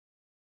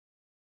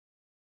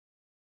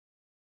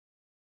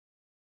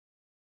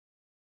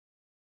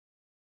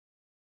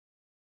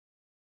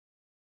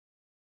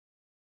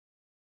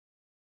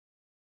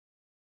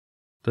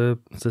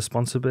the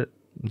sponsor bit?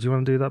 Do you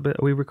want to do that bit?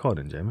 Are we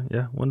recording, Jamie?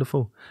 Yeah,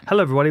 wonderful.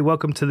 Hello, everybody.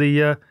 Welcome to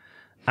the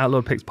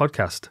Outlawed Picks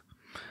podcast.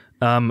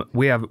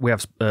 We have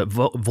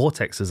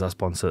Vortex as our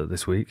sponsor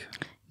this week.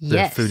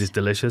 Yes. The food is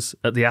delicious.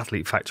 At the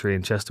Athlete Factory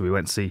in Chester, we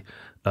went to see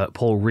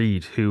Paul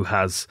Reed, who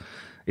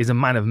is a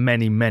man of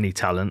many, many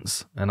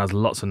talents and has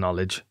lots of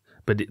knowledge.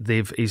 But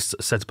he's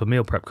set up a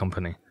meal prep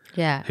company.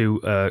 Yeah. Who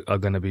are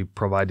going to be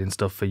providing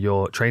stuff for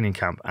your training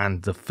camp,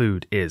 and the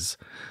food is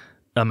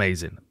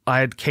amazing. I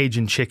had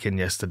Cajun chicken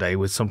yesterday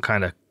with some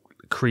kind of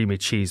creamy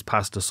cheese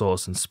pasta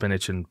sauce and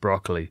spinach and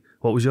broccoli.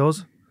 What was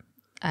yours?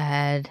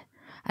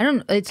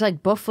 It's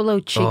like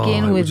buffalo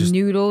chicken with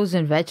noodles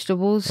and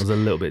vegetables. I was a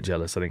little bit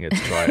jealous. I didn't get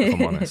to try it, if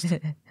I'm honest.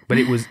 But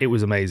it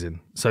was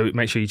amazing. So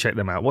make sure you check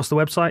them out. What's the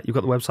website? You've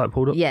got the website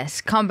pulled up?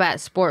 Yes,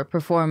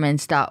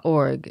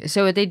 combatsportperformance.org.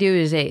 So what they do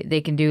is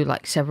they can do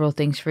like several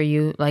things for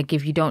you. Like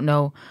if you don't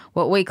know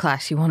what weight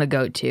class you want to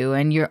go to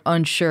and you're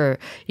unsure,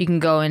 you can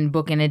go and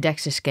book in a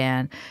DEXA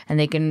scan and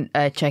they can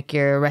check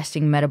your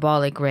resting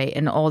metabolic rate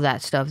and all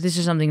that stuff. This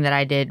is something that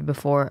I did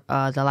before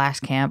the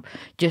last camp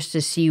just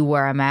to see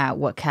where I'm at,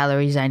 what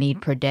calories I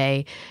need per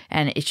day.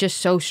 And it's just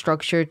so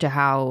structured to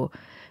how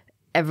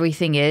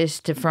everything is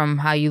from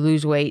how you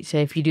lose weight. So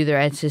if you do their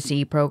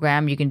SSE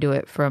program, you can do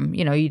it from,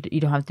 you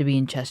don't have to be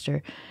in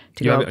Chester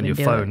to go have up it on your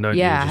do phone, it. don't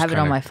you? Yeah, I have it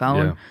on my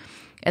phone. Yeah.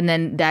 And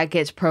then that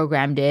gets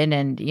programmed in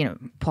and,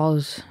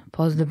 Paul's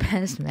the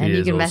best, man.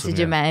 You can message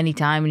him at any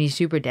time and he's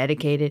super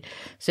dedicated.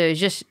 So it's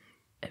just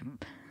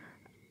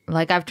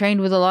like I've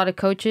trained with a lot of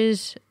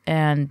coaches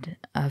and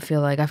I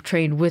feel like I've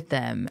trained with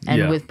them.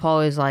 And with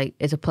Paul is like,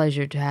 it's a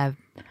pleasure to have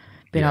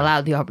been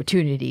allowed the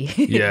opportunity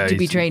to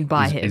be trained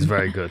by him. He's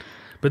very good.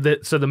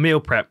 But so the meal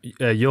prep,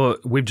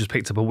 we've just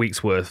picked up a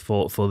week's worth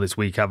for this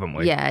week, haven't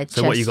we? Yeah.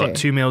 So what, you got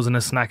 2 meals and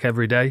a snack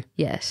every day?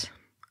 Yes.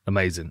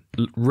 Amazing.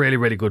 Really,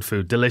 really good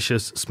food.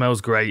 Delicious.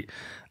 Smells great.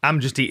 I'm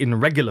just eating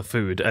regular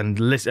food and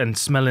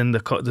smelling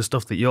the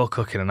stuff that you're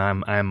cooking, and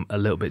I'm a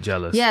little bit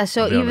jealous. Yeah.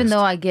 So even though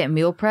I get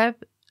meal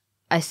prep,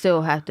 I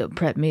still have to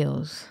prep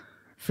meals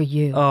for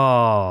you.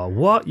 Oh,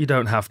 what? You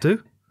don't have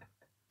to.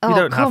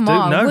 Oh, come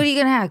on. No? What are you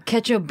going to have?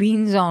 Ketchup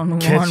beans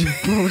on one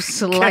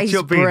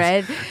sliced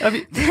bread?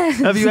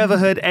 Have you ever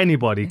heard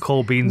anybody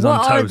call beans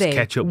on toast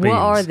ketchup beans? What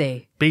are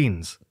they?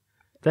 Beans.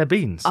 They're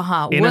beans.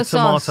 In what a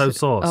tomato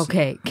sauce.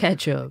 Okay,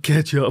 ketchup.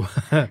 Ketchup.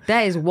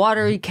 That is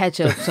watery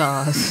ketchup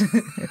sauce.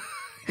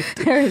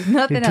 There is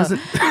nothing else.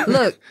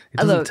 Look, it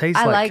doesn't taste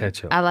like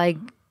ketchup. I like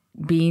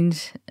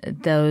beans,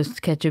 those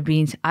ketchup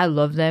beans. I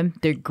love them.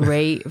 They're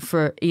great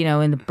for,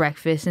 in the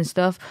breakfast and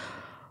stuff.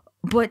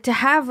 But to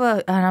have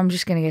and I'm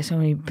just going to get so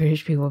many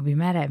British people will be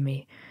mad at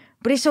me.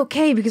 But it's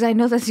okay because I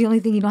know that's the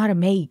only thing you know how to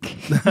make.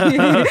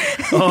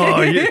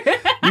 Oh, you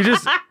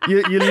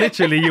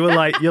literally, you're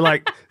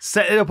like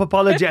set it up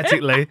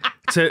apologetically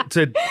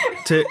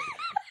to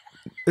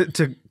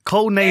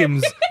call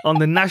names on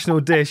the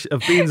national dish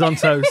of beans on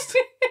toast.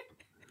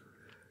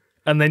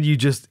 And then you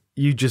just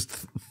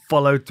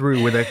followed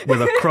through with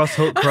a cross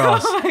hook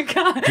cross. Oh my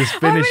God. Just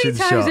finishing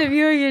shot. How many times have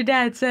you or your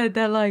dad said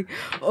that I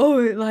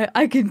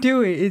can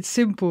do it. It's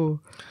simple.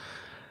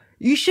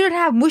 You shouldn't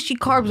have mushy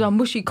carbs on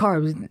mushy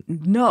carbs.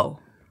 No.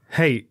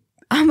 Hey.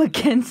 I'm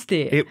against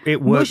it.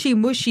 It works.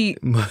 Mushy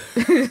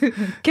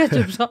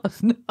ketchup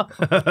sauce. No.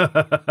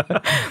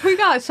 We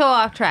got so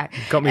off track.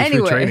 Got me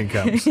through training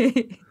camps. One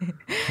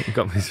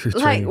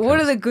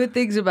of the good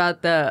things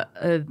about the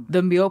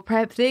meal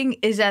prep thing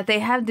is that they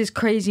have this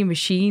crazy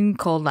machine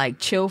called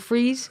Chill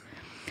Freeze.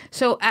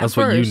 So that's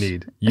what you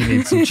need. You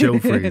need some Chill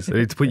Freeze. I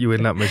need to put you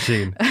in that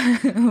machine.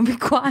 Be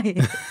quiet.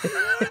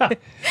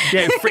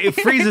 Yeah, it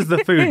freezes the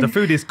food. The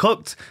food is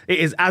cooked. It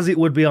is as it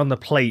would be on the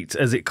plate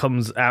as it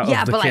comes out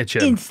of the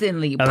kitchen.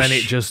 Instantly. And then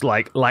it just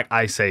like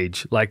Ice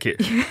Age. Like it.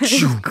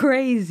 It's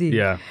crazy.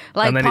 Yeah.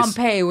 Like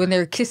Pompeii when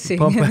they're kissing.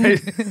 Pompeii.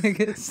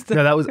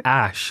 No, that was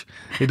ash.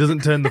 It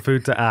doesn't turn the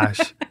food to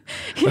ash.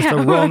 That's the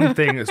wrong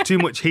thing. It's too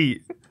much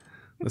heat.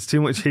 That's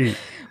too much heat.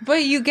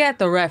 But you get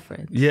the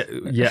reference. Yeah,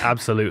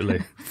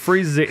 absolutely.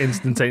 Freezes it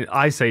instantaneously.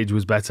 Ice Age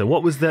was better.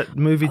 What was that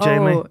movie,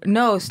 Jamie? Oh,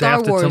 no,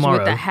 Star Wars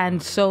with the Han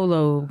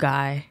Solo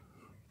guy.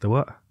 The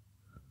what?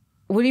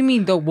 What do you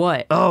mean, the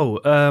what? Oh,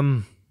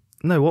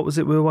 no, what was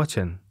it we were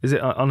watching? Is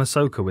it on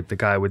Ahsoka with the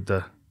guy with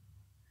the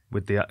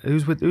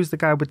who's the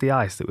guy with the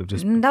ice that we've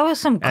just... That was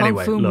some kung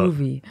fu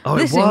movie. Oh,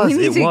 Listen, it was. We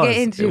need to get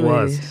into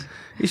it.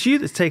 It's you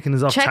that's taking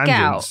us off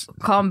tangents.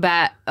 Check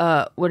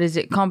out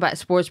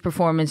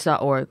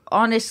combatsportsperformance.org.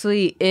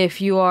 Honestly,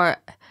 if you are,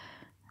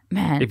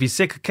 man, if you're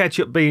sick of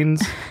ketchup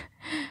beans,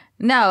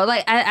 no,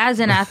 as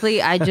an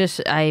athlete, I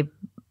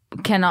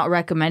cannot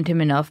recommend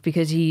him enough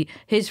because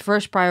his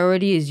first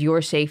priority is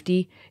your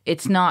safety.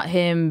 It's not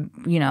him,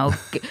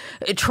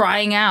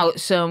 trying out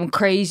some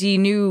crazy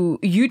new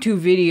YouTube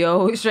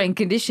video strength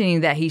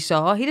conditioning that he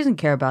saw. He doesn't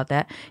care about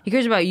that. He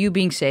cares about you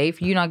being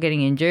safe, you not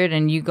getting injured,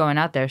 and you going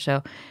out there.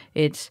 So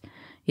it's,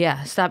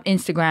 stop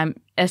Instagram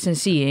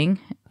SNCing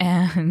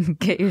and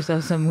get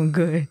yourself someone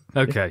good.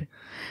 Okay.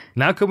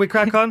 Now can we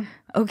crack on?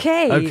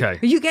 Okay.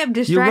 You kept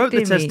distracting me. You wrote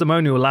the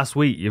testimonial last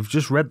week. You've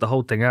just read the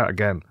whole thing out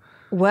again.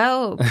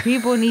 Well,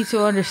 people need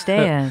to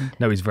understand.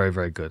 No, he's very,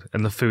 very good.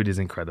 And the food is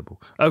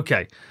incredible.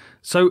 Okay.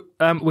 So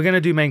we're going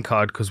to do main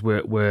card because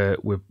we're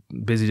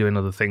busy doing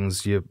other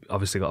things. You've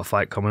obviously got a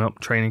fight coming up.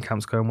 Training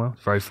camp's going well.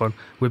 Very fun.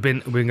 We've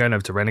been going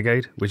over to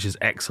Renegade, which is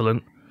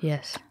excellent.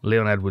 Yes.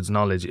 Leon Edwards'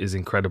 knowledge is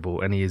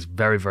incredible, and he is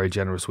very, very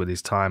generous with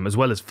his time, as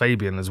well as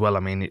Fabian as well. I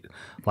mean,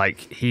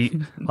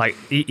 he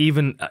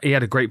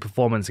had a great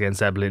performance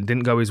against Eblen.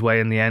 Didn't go his way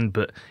in the end,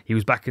 but he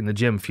was back in the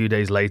gym a few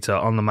days later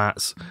on the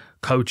mats,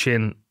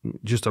 coaching.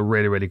 Just a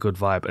really, really good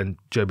vibe. And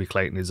Joby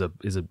Clayton is a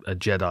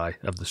Jedi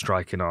of the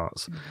striking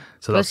arts.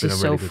 So that's been a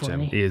really good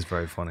gym. He is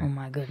very funny. Oh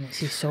my goodness,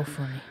 he's so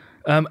funny.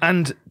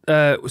 And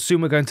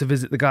soon we're going to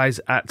visit the guys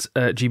at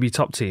GB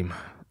Top Team.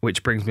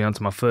 Which brings me on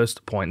to my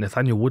first point.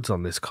 Nathaniel Wood's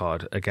on this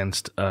card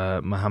against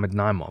Mohamed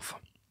Naimov.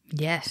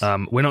 Yes.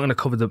 We're not going to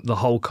cover the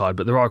whole card,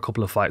 but there are a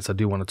couple of fights I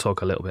do want to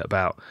talk a little bit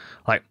about.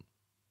 Like,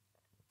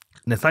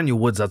 Nathaniel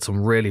Wood's had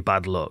some really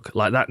bad luck.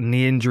 Like that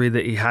knee injury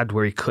that he had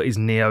where he cut his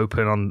knee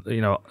open on,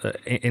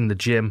 in the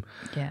gym.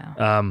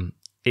 Yeah.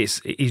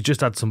 He's just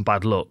had some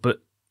bad luck.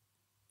 But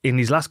in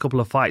these last couple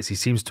of fights, he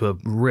seems to have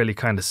really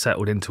kind of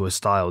settled into a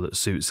style that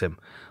suits him.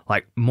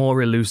 Like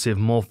more elusive,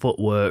 more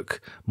footwork,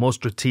 more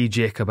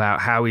strategic about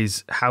how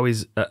he's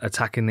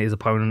attacking his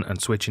opponent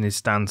and switching his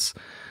stance.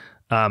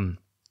 I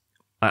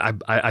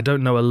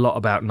don't know a lot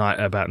about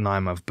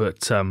Naimov,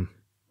 but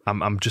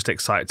I'm just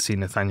excited to see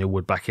Nathaniel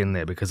Wood back in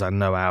there because I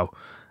know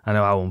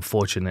how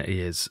unfortunate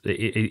he is.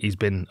 He's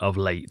been of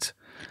late.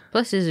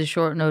 Plus, it's a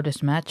short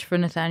notice match for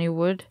Nathaniel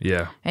Wood.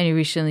 Yeah. And he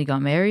recently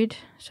got married,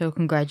 so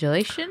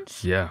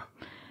congratulations. Yeah.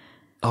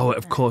 Oh,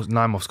 of course,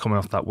 Naimov's coming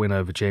off that win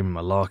over Jamie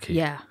Malarkey.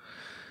 Yeah.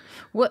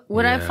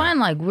 What I find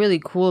like really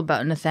cool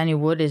about Nathaniel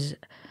Wood is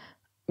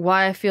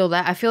why I feel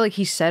like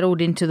he's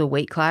settled into the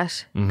weight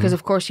class because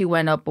of course he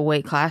went up a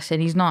weight class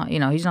and he's not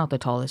the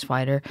tallest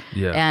fighter.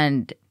 Yeah.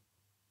 And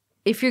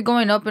if you're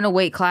going up in a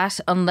weight class,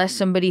 unless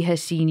somebody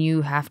has seen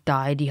you half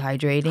die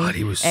dehydrating, God,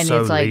 he was and so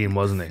it's like, lean,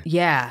 wasn't he?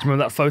 Yeah. Do you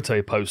remember that photo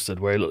he posted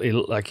where he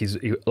looked like he's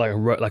like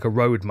a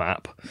road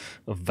map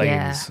of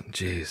veins? Yeah.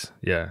 Jeez,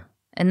 yeah.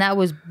 And that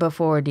was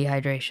before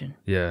dehydration.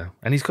 Yeah,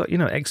 and he's got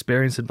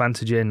experience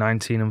advantage here,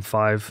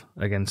 19-5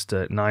 against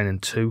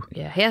 9-2.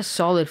 Yeah, he has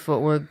solid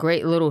footwork,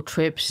 great little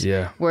trips.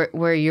 Yeah,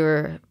 where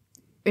you're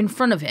in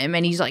front of him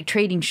and he's like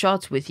trading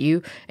shots with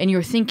you, and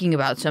you're thinking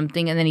about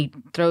something, and then he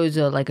throws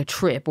a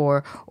trip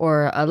or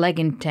a leg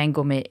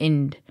entanglement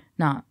in.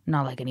 Not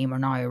like an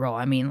Imanari roll.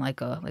 I mean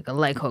like a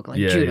leg hook,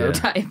 judo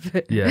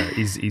type. Yeah,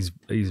 he's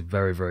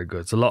very, very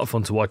good. It's a lot of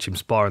fun to watch him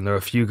spar, and there are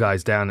a few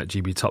guys down at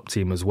GB Top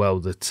Team as well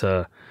that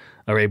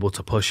are able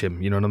to push him.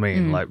 You know what I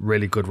mean? Like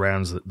really good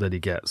rounds that he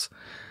gets.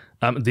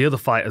 The other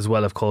fight as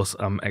well, of course,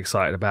 I'm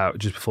excited about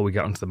just before we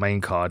get onto the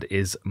main card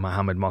is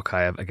Mohamed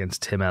Mokaev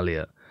against Tim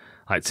Elliot.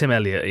 Like Tim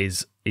Elliot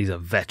he's a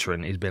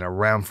veteran. He's been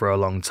around for a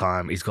long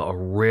time. He's got a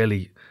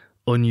really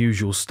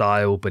unusual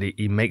style, but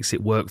he makes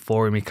it work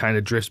for him. He kind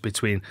of drifts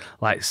between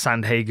like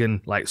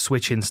Sandhagen, like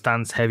switching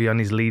stance heavy on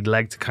his lead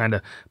leg to kind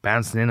of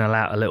bouncing in and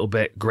out a little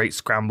bit. Great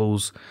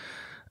scrambles.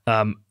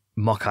 Mokaev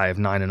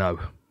 9-0.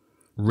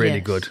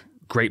 Really good.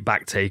 Great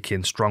back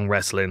taking, strong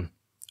wrestling.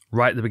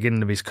 Right at the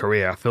beginning of his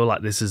career, I feel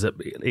like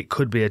it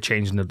could be a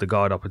changing of the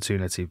guard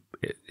opportunity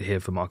here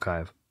for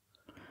Mokaev.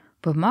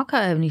 But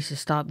Mokaev needs to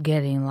stop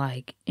getting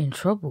in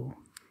trouble.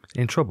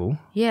 In trouble?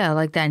 Yeah,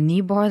 like that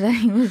knee bar that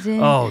he was in.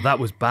 Oh, that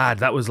was bad.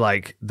 That was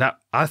like that.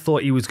 I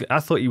thought he was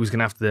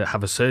gonna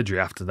have a surgery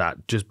after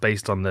that, just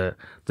based on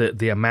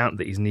the amount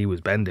that his knee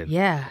was bending.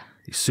 Yeah,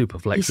 he's super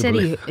flexible.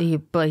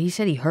 He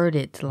said he heard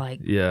it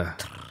Yeah.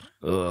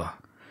 Ugh.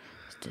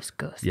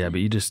 Disgusting. Yeah,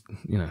 but you just,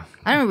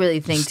 I don't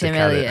really think Tim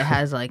Elliott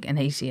has an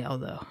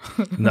ACL though.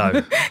 No.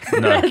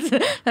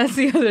 That's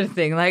the other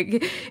thing.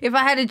 Like, if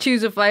I had to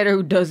choose a fighter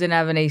who doesn't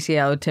have an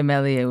ACL, Tim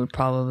Elliott would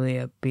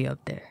probably be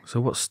up there. So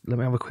let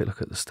me have a quick look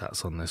at the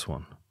stats on this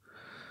one.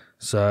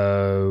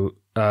 So,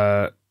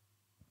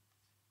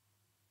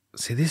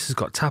 see, this has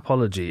got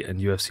Tapology and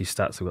UFC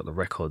stats have got the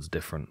records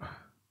different.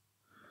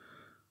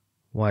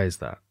 Why is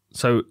that?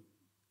 So,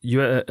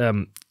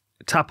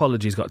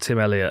 Tapology's got Tim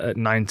Elliott at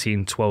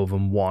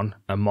 19-12-1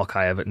 and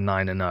Mokaev at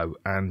 9-0,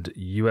 and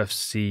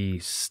UFC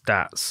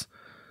stats,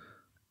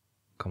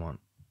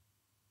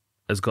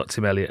 has got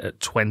Tim Elliott at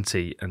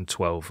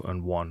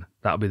 20-12-1.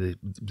 That'll be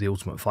the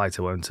Ultimate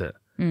Fighter, won't it?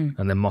 And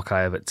then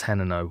Mokaev at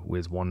 10-0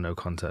 with 1 no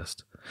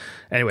contest.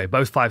 Anyway,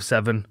 both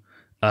 5'7".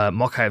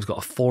 Mokaev's got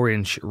a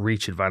 4-inch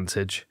reach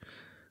advantage.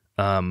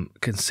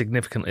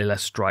 Significantly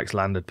less strikes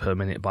landed per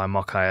minute by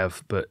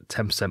Mokaev, but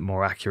 10%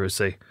 more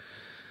accuracy.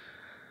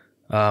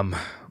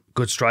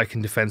 Good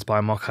striking defense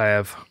by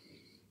Mokaev.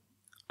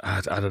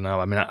 I don't know.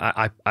 I mean,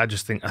 I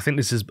just think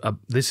this is going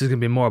to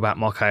be more about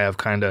Mokaev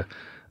kind of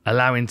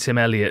allowing Tim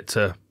Elliott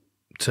to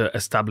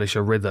establish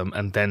a rhythm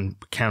and then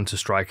counter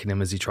striking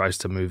him as he tries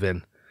to move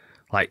in,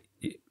 like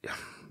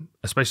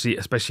especially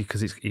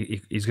because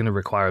he's going to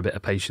require a bit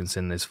of patience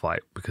in this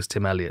fight because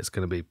Tim Elliott's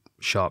going to be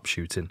sharp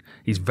shooting.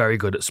 He's very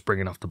good at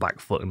springing off the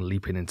back foot and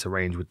leaping into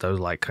range with those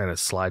kind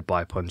of slide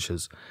by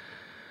punches.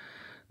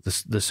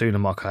 the sooner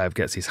Mokaev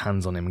gets his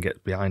hands on him and gets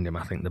behind him,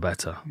 I think the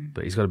better.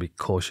 But he's got to be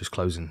cautious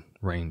closing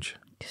range.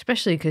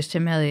 Especially because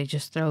Tim Elliott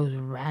just throws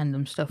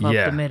random stuff up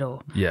the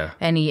middle. Yeah.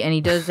 And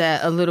he does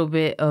that a little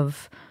bit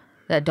of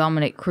that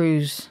Dominic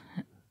Cruz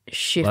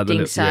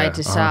shifting side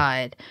to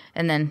side.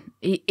 And then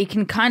it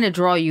can kind of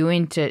draw you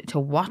into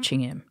watching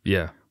him.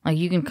 Yeah. Like,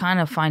 you can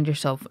kind of find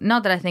yourself...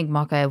 Not that I think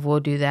Mokaev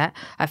will do that.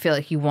 I feel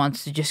like he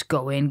wants to just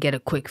go in, get a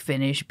quick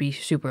finish, be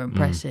super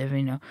impressive,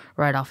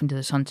 right off into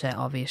the sunset,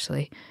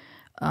 obviously.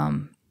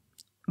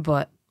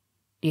 But,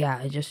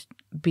 yeah, just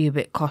be a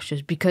bit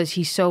cautious because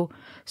he's so...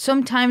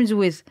 Sometimes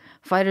with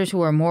fighters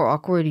who are more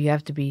awkward, you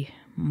have to be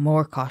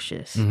more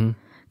cautious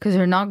because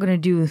they're not going to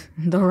do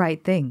the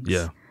right things.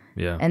 Yeah,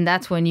 yeah. And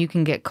that's when you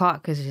can get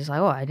caught because it's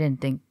like, oh, I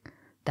didn't think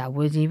that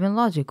was even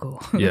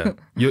logical. Yeah,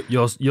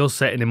 you're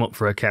setting him up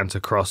for a counter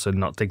cross and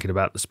not thinking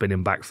about the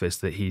spinning back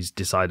fist that he's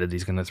decided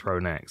he's going to throw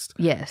next.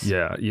 Yes.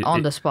 Yeah.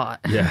 On the spot.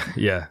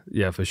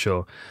 Yeah, for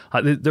sure.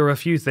 There are a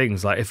few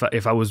things like if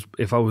I was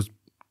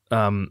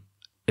in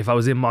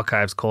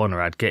Mokaev's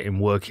corner, I'd get him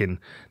working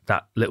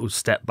that little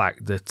step back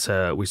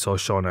that we saw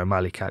Sean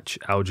O'Malley catch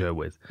Aljo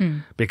with,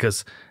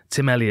 because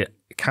Tim Elliott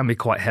can be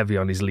quite heavy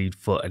on his lead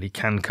foot and he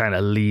can kind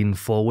of lean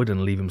forward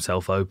and leave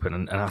himself open.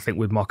 And I think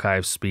with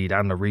Mokaev's speed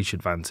and the reach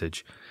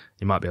advantage,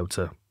 he might be able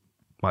to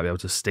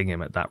sting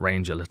him at that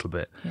range a little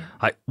bit.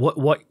 Yeah.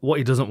 What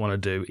he doesn't want to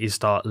do is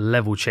start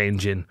level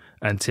changing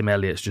and Tim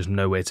Elliott's just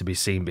nowhere to be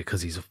seen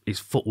because his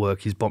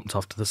footwork, he's bumped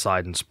off to the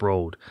side and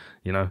sprawled.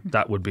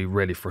 That would be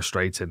really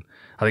frustrating.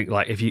 I think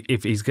like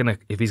if he's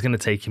gonna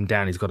take him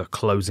down, he's got to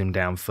close him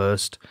down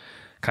first.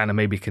 Kind of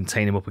maybe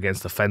contain him up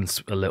against the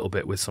fence a little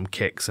bit with some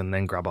kicks and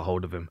then grab a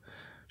hold of him,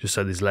 just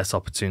so there's less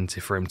opportunity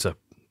for him to,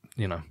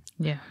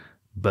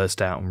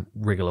 burst out and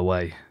wriggle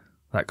away.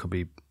 It could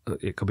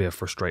be a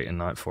frustrating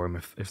night for him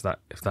if that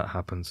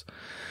happens.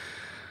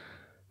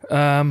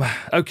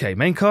 Okay,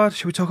 main card.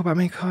 Should we talk about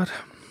main card?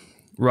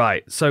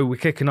 Right. So we're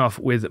kicking off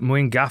with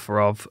Muin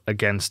Gafurov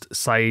against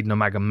Said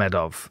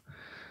Nurmagomedov.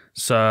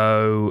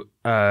 So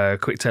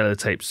quick tail of the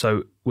tape.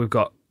 So we've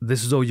got.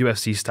 This is all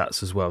UFC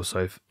stats as well,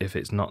 so if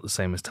it's not the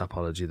same as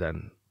Tapology,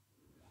 then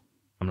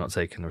I'm not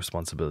taking the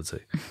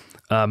responsibility.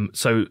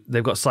 So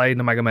they've got Said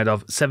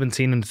Nurmagomedov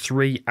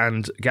 17-3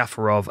 and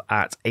Gafurov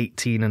at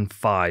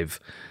 18-5.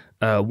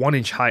 1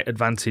 inch height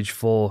advantage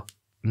for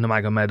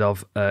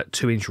Nurmagomedov,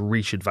 2 inch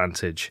reach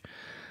advantage.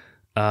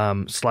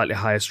 Slightly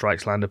higher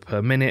strikes landed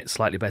per minute,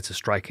 slightly better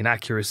striking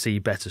accuracy,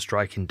 better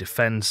striking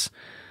defense.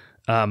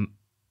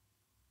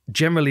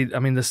 Generally, I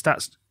mean, the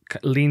stats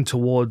lean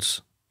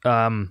towards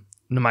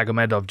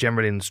Nurmagomedov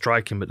generally in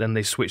striking, but then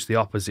they switch the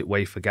opposite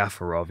way for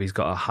Gafurov. He's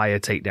got a higher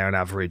takedown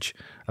average,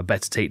 a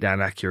better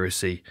takedown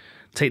accuracy.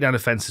 Takedown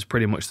defense is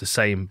pretty much the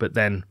same, but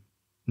then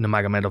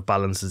Nurmagomedov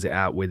balances it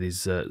out with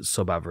his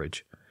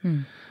sub-average.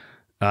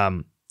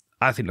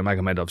 I think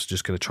Nurmagomedov's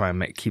just going to try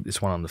and keep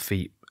this one on the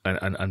feet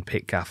and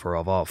pick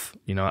Gafurov off.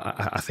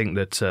 I think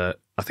that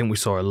I think we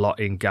saw a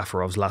lot in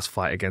Gafurov's last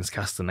fight against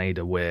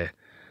Castaneda where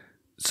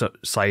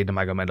Said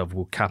Nurmagomedov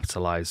will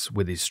capitalize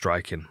with his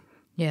striking.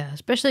 Yeah,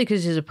 especially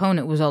because his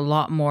opponent was a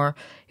lot more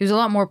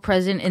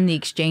present in the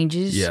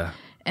exchanges. Yeah.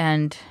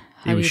 And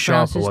he was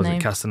sharper, wasn't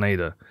it?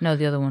 Castaneda. No,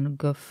 the other one,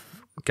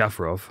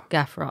 Gafurov.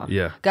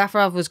 Yeah.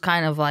 Gafurov was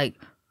kind of like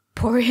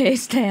Poirier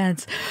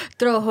stance,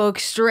 throw hook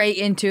straight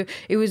into.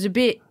 It was a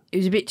bit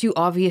too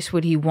obvious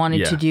what he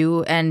wanted to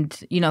do, and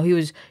he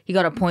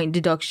got a point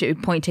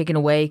taken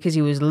away because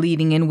he was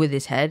leading in with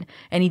his head,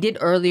 and he did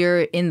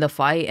earlier in the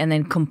fight, and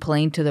then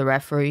complained to the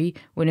referee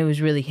when it was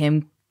really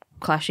him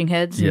clashing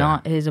heads,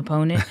 not his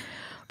opponent.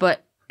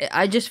 But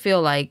I just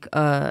feel like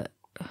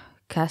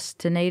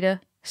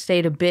Castaneda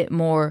stayed a bit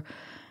more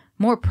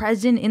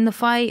present in the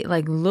fight,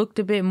 like looked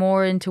a bit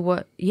more into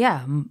what.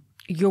 Yeah,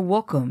 you're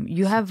welcome.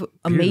 You have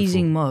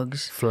amazing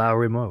mugs,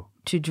 flowery mo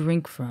to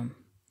drink from,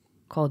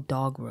 called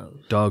Dog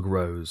Rose. Dog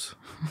Rose.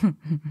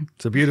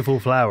 It's a beautiful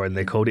flower, and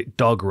they called it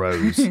Dog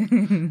Rose.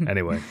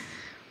 Anyway.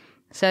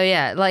 So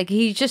yeah, like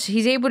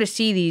he's able to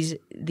see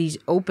these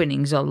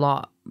openings a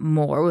lot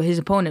more. His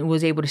opponent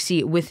was able to see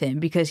it with him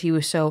because he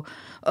was so,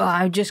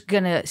 I'm just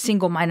gonna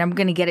single mine, I'm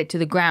gonna get it to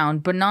the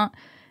ground, but not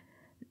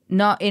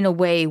in a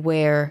way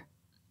where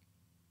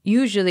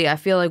usually I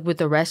feel like with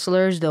the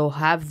wrestlers they'll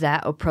have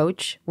that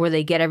approach where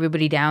they get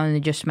everybody down and they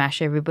just smash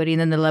everybody, and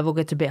then the level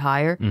gets a bit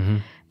higher,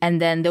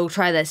 and then they'll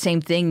try that same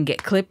thing and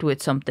get clipped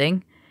with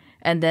something.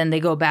 And then they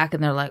go back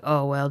and they're like,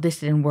 oh, well, this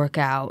didn't work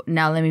out.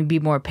 Now let me be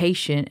more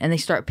patient. And they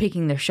start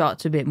picking their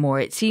shots a bit more.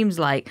 It seems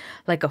like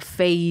a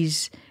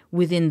phase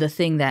within the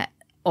thing that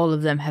all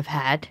of them have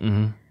had,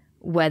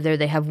 whether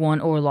they have won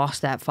or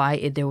lost that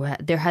fight.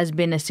 There has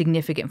been a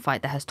significant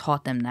fight that has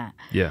taught them that.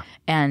 Yeah.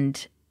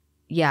 And,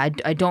 yeah,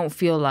 I don't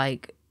feel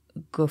like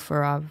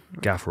Gafurov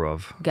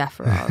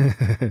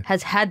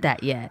has had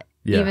that yet.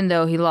 Yeah. Even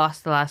though he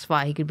lost the last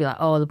fight, he could be like,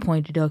 oh, the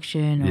point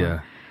deduction.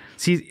 Yeah.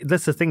 See,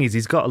 that's the thing is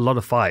he's got a lot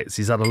of fights.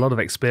 He's had a lot of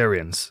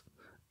experience,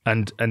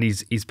 and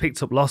he's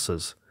picked up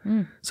losses.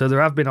 So there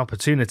have been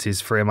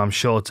opportunities for him, I'm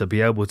sure, to be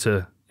able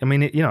to. I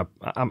mean,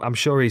 I'm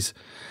sure he's.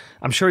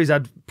 I'm sure he's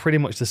had pretty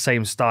much the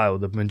same style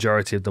the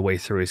majority of the way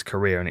through his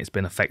career, and it's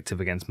been effective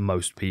against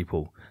most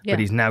people. Yeah. But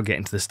he's now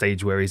getting to the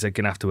stage where he's going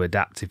to have to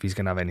adapt if he's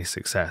going to have any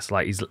success.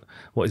 Like his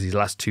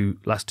last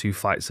two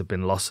fights have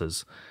been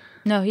losses.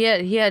 No,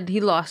 he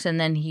lost and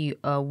then he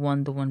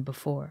won the one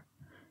before.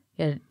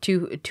 He had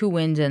two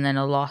wins and then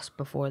a loss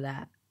before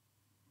that.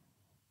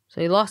 So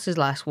he lost his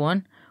last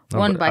one.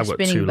 Won by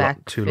spinning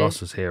back. Two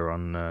losses here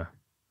on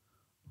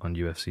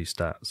UFC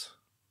stats.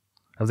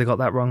 Have they got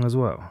that wrong as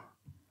well?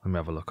 Let me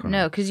have a look on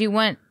No, because you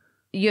went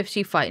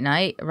UFC Fight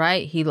Night,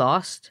 right? He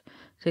lost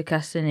to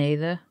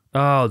Castaneda.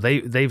 Oh,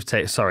 they've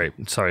taken... Sorry.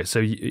 So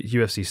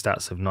UFC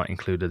stats have not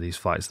included these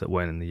fights that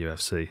weren't in the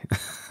UFC.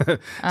 So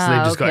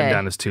they've just got him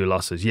down as 2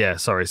 losses. Yeah,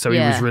 sorry. So he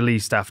was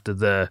released after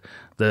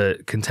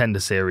the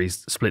Contender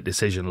Series split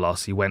decision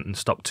loss. He went and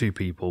stopped 2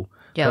 people,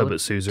 Herbert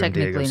Souza and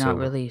Diego Silva. Technically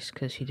not released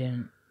because he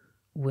didn't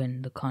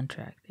win the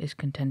contract. It's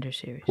Contender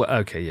Series. Well,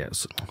 okay,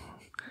 yes.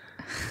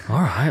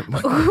 All right.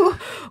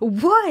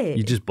 What?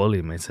 You just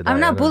bullying me today. I'm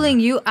not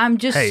bullying you. I'm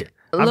just... Hey,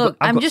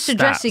 I'm just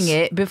addressing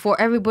it before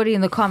everybody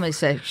in the comment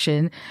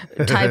section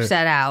types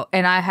that out,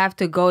 and I have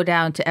to go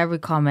down to every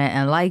comment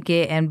and like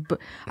it, and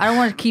I don't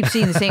want to keep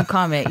seeing the same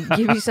comment.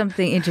 Give me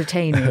something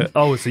entertaining.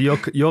 Oh, so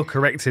you're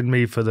correcting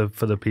me for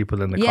the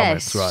people in the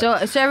comments,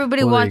 right? So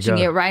everybody watching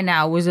it right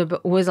now was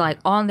like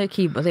on their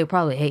keyboard. They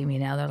probably hate me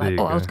now. They're like,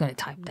 I was going to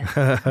type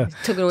that.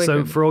 Took it away. So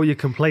from me. For all your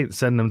complaints,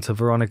 send them to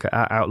Veronica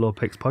at Outlaw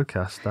Picks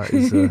Podcast. That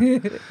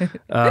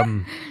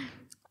is.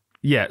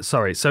 Yeah,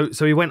 sorry. So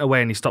he went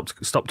away and he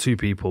stopped 2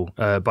 people,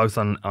 both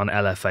on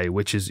LFA,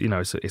 which is,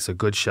 it's a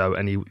good show.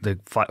 And the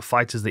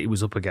fighters that he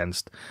was up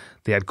against,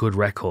 they had good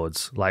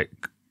records, like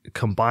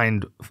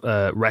combined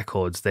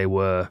records. They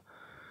were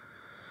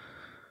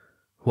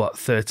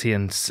 30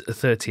 and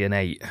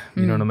 8.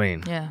 You know what I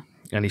mean? Yeah.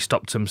 And he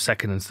stopped them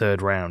 2nd and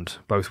 3rd round,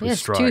 both with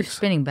strikes. 2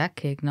 spinning back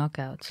kick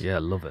knockouts. Yeah, I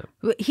love it.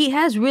 He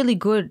has really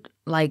good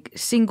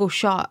single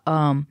shot.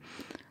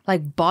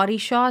 Body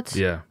shots,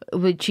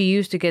 which he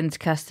used against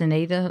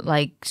Castaneda.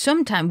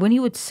 Sometime when he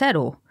would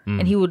settle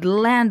and he would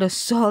land a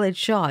solid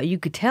shot, you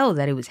could tell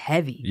that it was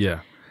heavy.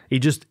 Yeah, he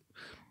just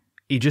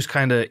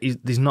kind of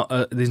there's not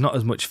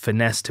as much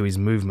finesse to his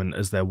movement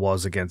as there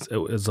was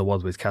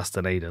with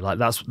Castaneda.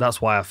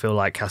 That's why I feel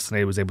like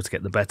Castaneda was able to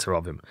get the better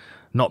of him,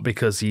 not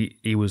because he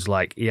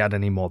had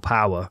any more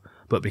power,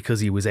 but because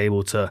he was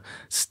able to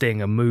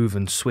sting and move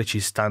and switch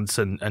his stance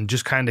and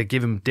just kind of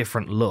give him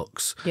different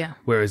looks. Yeah.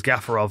 Whereas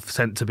Gafurov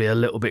sent to be a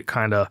little bit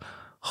kind of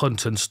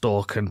hunt and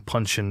stalk and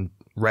punch and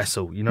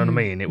wrestle. You know what I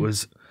mean? It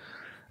was...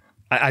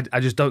 I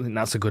just don't think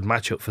that's a good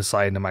matchup for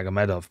Said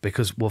Nurmagomedov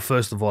because, well,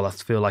 first of all, I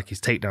feel like his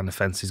takedown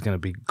defense is going to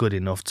be good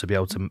enough to be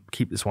able to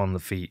keep this one on the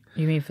feet.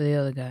 You mean for the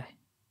other guy?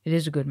 It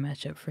is a good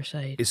matchup for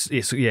Said.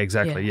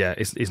 Exactly. Yeah.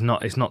 It's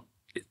not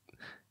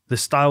the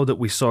style that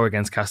we saw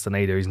against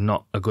Castaneda is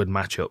not a good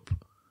matchup.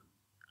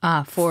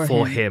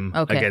 For him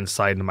against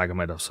Said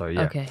Nurmagomedov. Sorry,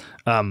 yeah. Okay.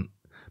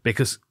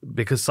 Because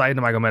Said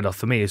Nurmagomedov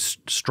for me is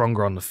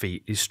stronger on the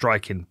feet. His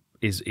striking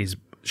is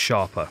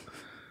sharper.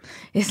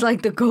 It's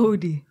like the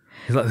Goldie.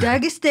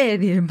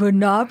 Dagestanian, but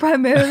not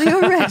primarily a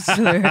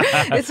wrestler.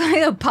 It's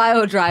like a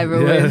pile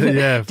driver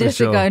with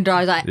Jessica and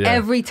Andrade.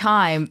 Every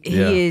time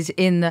he is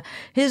in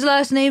his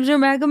last name's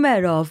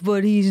Nurmagomedov,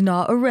 but he's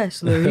not a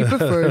wrestler. He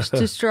prefers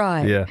to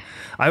strike. Yeah,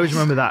 I always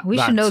remember that. We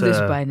should know this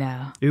by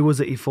now. Who was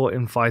it he fought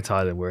in Fight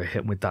Island where he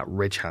hit him with that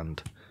ridge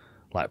hand,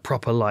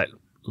 proper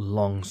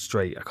long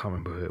straight? I can't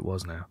remember who it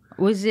was now.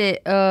 Was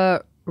it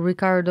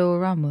Ricardo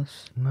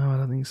Ramos? No, I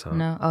don't think so.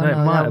 No, it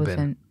might have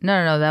been.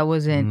 No, that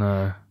wasn't.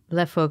 No.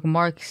 Left hook,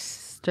 Mark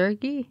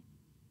Sturkey?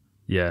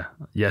 Yeah.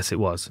 Yes, it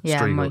was. Yeah,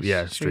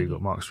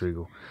 Striegel. Mark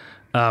Striegel.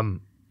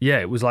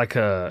 It was like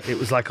a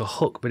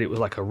hook, but it was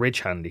like a ridge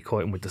hand. He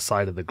caught him with the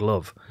side of the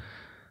glove.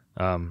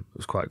 It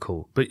was quite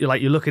cool. But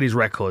you look at his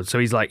record. So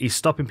he's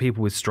stopping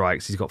people with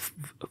strikes. He's got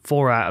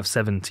 4 out of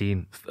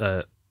 17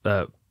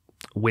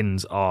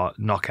 wins are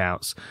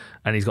knockouts,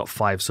 and he's got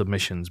 5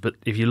 submissions. But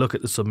if you look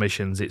at the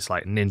submissions, it's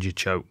like ninja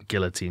choke,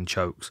 guillotine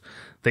chokes,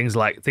 things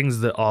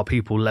that are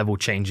people level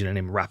changing and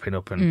him wrapping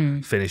up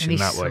and finishing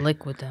that way.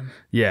 Slick with them.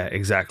 Yeah,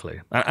 exactly.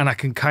 And I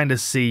can kind of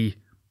see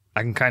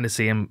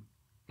him.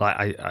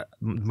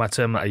 My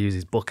term that I use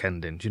is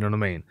bookending. Do you know what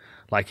I mean?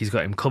 Like he's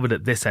got him covered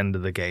at this end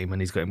of the game,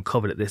 and he's got him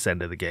covered at this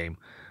end of the game.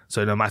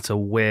 So no matter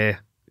where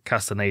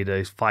Castaneda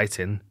is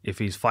fighting, if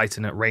he's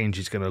fighting at range,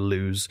 he's going to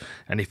lose,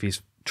 and if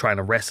he's trying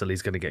to wrestle,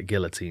 he's going to get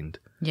guillotined.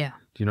 Yeah.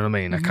 Do you know what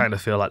I mean? I kind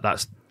of feel like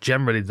that's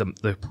generally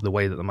the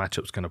way that the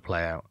matchup's going to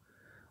play out.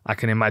 I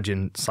can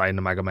imagine Said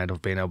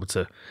Nurmagomedov being able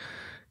to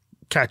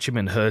catch him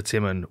and hurt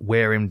him and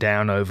wear him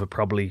down over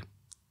probably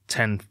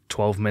 10,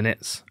 12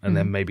 minutes, and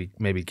then maybe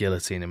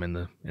guillotine him in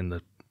the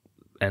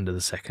end of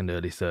the 2nd,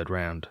 early 3rd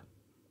round.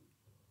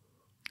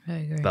 I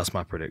agree. That's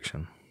my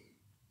prediction.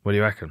 What do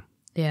you reckon?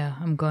 Yeah,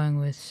 I'm going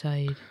with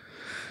Said.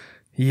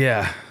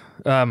 Yeah.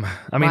 I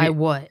mean, By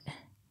what?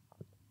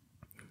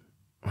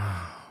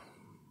 I'm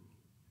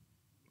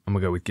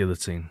gonna go with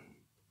guillotine.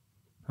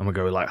 I'm gonna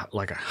go with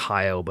like a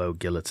high elbow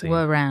guillotine.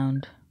 What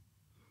round?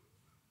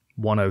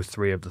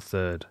 103 of the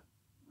 3rd.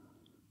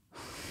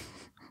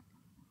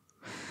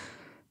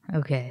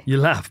 Okay. You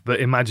laugh, but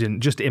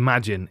just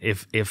imagine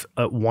if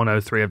at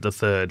 103 of the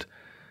third,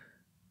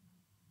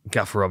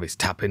 Gafurov is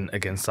tapping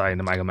against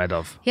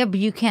Nurmagomedov. Yeah, but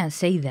you can't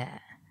say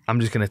that. I'm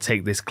just going to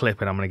take this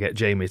clip and I'm going to get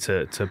Jamie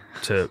to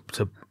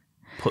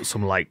put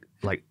some like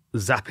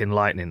zapping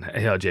lightning.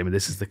 Here, Jamie,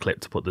 this is the clip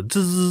to put the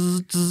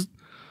zzz, zzz,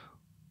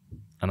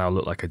 and I'll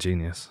look like a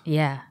genius.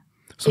 Yeah.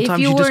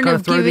 Sometimes if you just got to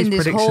throw these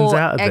predictions whole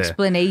out of there.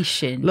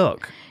 Explanation.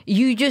 Look.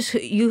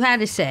 You had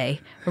to say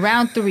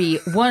round 3,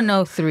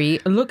 103.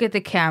 Look at the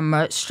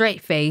camera,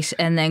 straight face,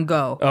 and then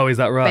go. Oh, is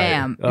that right?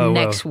 Bam. Oh,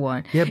 next well.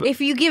 one. Yeah, but,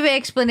 if you give an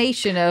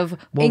explanation of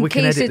well, in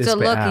case it's a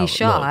lucky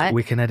shot, look,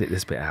 we can edit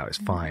this bit out. It's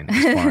fine.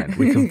 It's fine.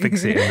 We can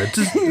fix it.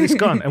 It's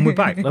gone, and we're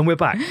back. And we're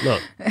back.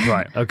 Look,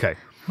 right, okay.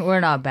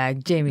 We're not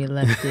back. Jamie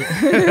left it.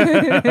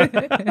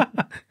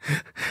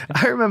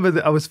 I remember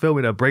that I was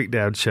filming a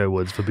breakdown show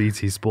once for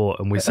BT Sport,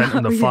 and we sent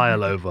them the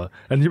file over.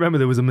 And you remember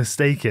there was a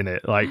mistake in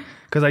it, like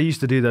because I used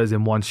to do those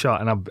in one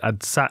shot, and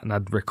I'd sat and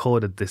I'd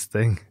recorded this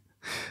thing,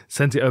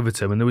 sent it over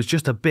to him, and there was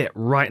just a bit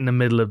right in the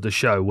middle of the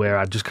show where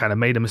I just kind of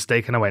made a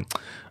mistake, and I went,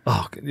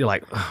 "Oh," you're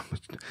like, oh.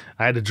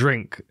 I had a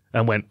drink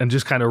and went and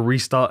just kind of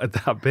restarted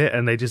that bit,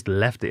 and they just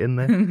left it in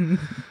there.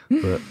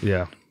 But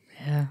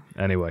yeah.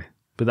 Anyway.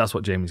 But that's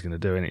what Jamie's going to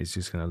do, and he's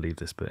just going to leave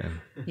this bit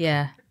in.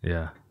 Yeah.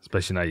 Yeah.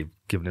 Especially now you've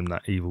given him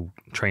that evil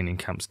training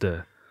camp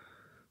stare.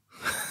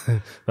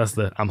 That's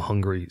the I'm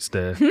hungry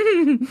stare.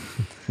 I'm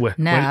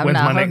not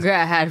hungry.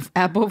 I had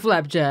apple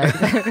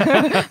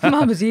flapjack.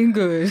 Mama's eating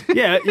good.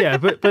 Yeah.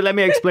 But let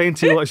me explain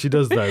to you what she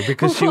does, though,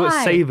 because she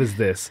savors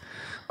this.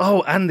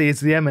 Oh, Andy,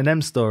 it's the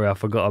M&M story I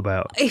forgot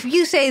about. If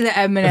you say the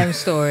M&M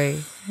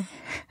story.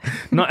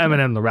 Not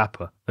Eminem the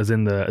rapper, as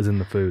in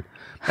the food.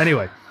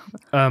 Anyway.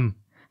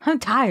 I'm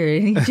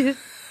tired. He just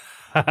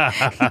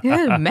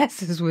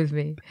messes with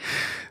me.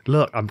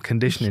 Look, I'm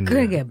conditioning you.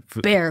 Gonna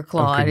get bear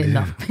clawed in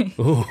the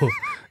face.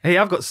 Hey,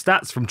 I've got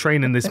stats from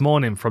training this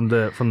morning from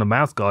the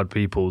mouth guard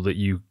people that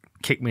you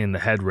kicked me in the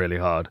head really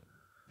hard.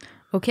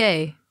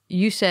 Okay,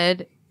 you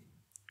said,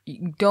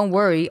 don't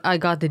worry, I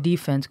got the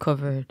defense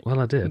covered. Well,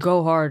 I did.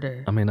 Go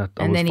harder. I mean, I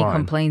and was then fine. he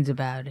complains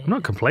about it. I'm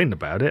not complaining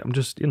about it. I'm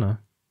just,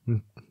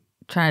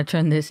 trying to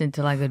turn this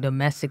into like a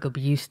domestic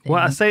abuse thing.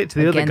 Well, I say it to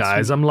the other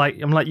guys. I'm like,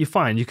 you're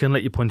fine. You can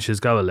let your punches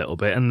go a little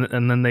bit, and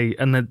then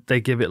they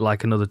give it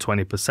like another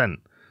 20%.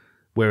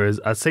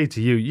 Whereas I say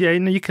to you, yeah,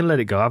 you can let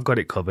it go. I've got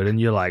it covered,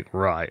 and you're like,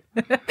 right.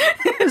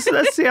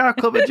 let's see how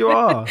covered you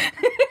are.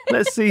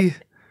 Let's see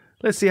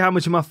how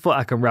much of my foot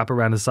I can wrap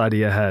around the side of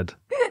your head.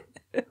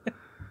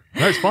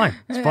 No, it's fine.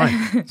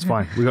 It's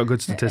fine. We got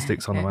good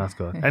statistics on the mouth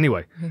guard.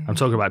 Anyway, I'm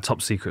talking about top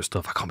secret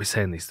stuff. I can't be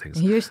saying these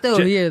things. You're still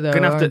here, though,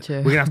 aren't you?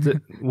 We're gonna have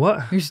to.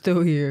 What? You're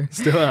still here.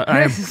 Still,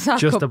 I am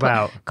just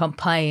about.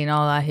 Complain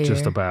all I hear.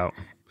 Just about.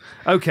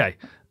 Okay.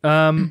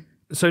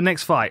 So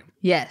next fight.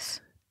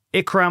 Yes.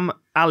 Ikram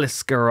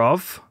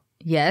Aliskerov.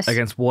 Yes.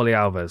 Against Warlley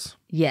Alves.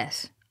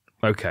 Yes.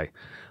 Okay.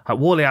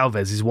 Warlley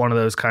Alves is one of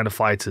those kind of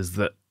fighters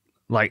that,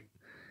 like,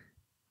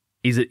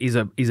 he's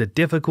a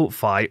difficult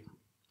fight.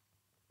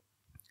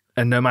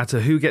 And no matter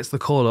who gets the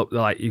call up,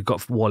 like you've got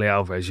Warlley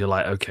Alves, you're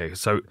like, okay,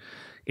 so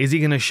is he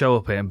going to show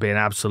up and be an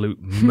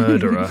absolute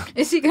murderer?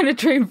 Is he going to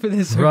train for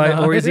this right?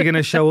 not? Or is he going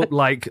to show up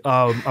like,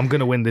 I'm going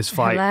to win this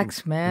fight?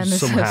 Relax, man.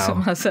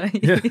 Somehow.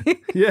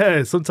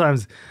 Yeah,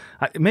 sometimes.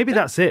 Maybe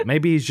that's it.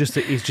 Maybe he's just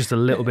a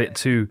little bit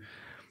too...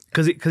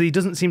 Because he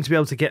doesn't seem to be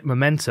able to get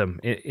momentum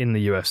in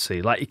the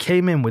UFC. Like, he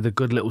came in with a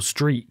good little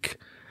streak.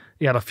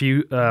 He had a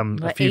few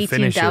like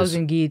finishes.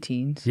 18,000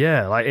 guillotines.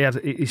 Yeah, like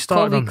he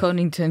started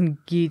Colby Connington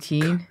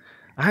guillotine.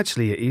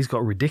 Actually, he's got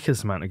a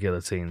ridiculous amount of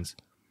guillotines.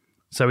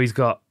 So he's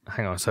got,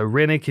 hang on, so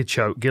rear naked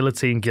choke,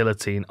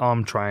 guillotine,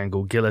 arm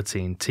triangle,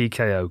 guillotine,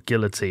 TKO,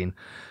 guillotine,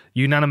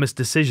 unanimous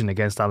decision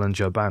against Alan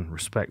Joban.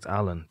 Respect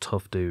Alan,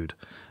 tough dude.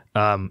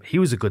 He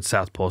was a good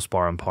southpaw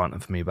sparring partner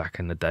for me back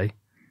in the day.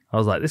 I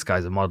was like, this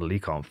guy's a model,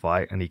 he can't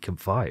fight, and he can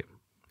fight.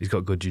 He's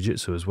got good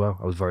jiu-jitsu as well.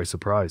 I was very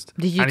surprised.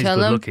 Did you and tell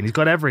he's good him? looking. He's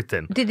got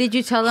everything. Did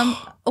you tell him,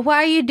 why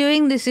are you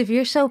doing this if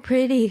you're so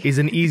pretty? He's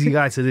an easy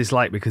guy to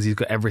dislike because he's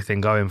got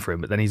everything going for him,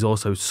 but then he's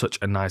also such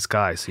a nice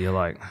guy. So you're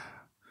like,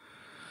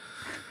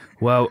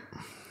 well,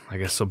 I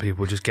guess some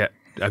people just get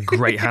a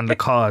great hand of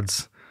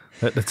cards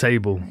at the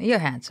table. You're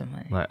handsome,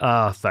 man. Like,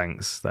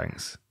 thanks.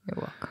 You're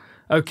welcome.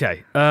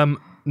 Okay.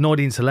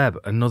 Nordin Taleb,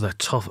 another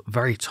tough,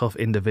 very tough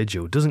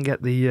individual. Doesn't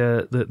get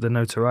the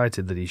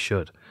notoriety that he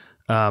should.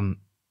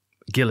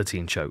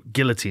 Guillotine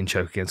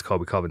choke against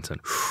Colby Covington.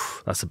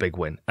 That's a big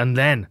win. And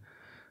then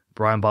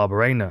Brian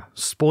Barberena,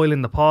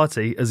 spoiling the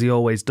party as he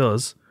always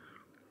does,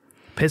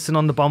 pissing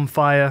on the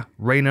bonfire,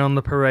 raining on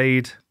the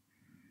parade.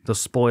 The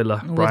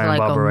spoiler, with Brian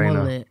like Barberena. A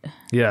mullet.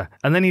 Yeah,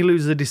 and then he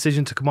loses a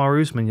decision to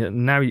Kamaru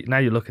Usman. Now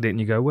you look at it and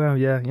you go, well,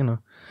 yeah,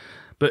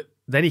 But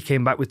then he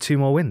came back with 2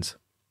 more wins.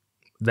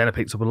 Then I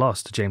picked up a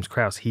loss to James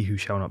Krause, he who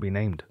shall not be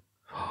named.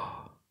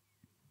 I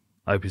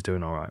hope he's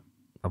doing all right.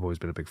 I've always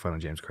been a big fan of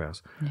James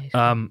Krause.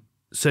 Nice.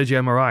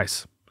 Sergio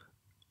Moraes,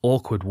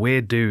 awkward,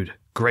 weird dude,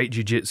 great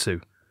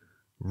jiu-jitsu,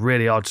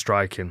 really odd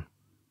striking.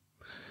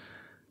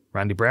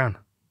 Randy Brown,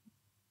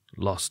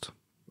 lost,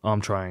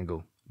 arm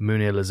triangle.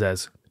 Munir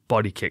Lazez,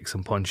 body kicks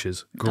and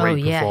punches.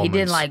 Great he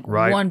did like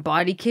right? one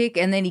body kick,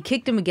 and then he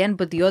kicked him again,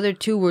 but the other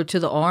two were to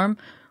the arm.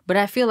 But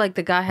I feel like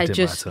the guy had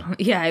just, matter.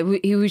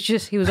 he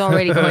was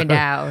already going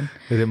down.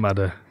 It didn't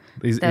matter.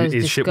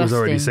 His ship was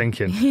already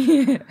sinking.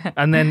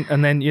 and then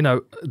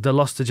the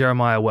loss to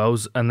Jeremiah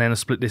Wells, and then a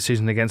split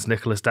decision against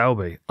Nicholas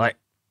Dalby. Like,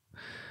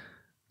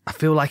 I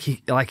feel like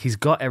he's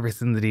got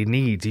everything that he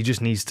needs. He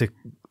just needs to.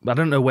 I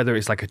don't know whether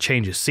it's like a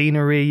change of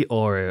scenery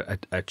or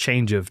a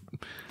change of.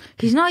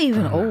 He's not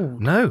even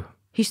old. No,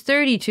 he's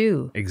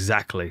 32.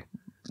 Exactly.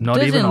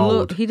 Not even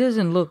old. He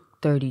doesn't look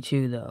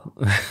 32 though.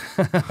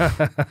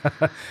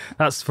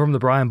 That's from the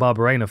Brian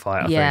Barberena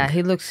fight. I think.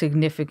 He looks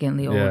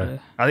significantly older.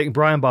 I think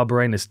Brian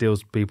Barberena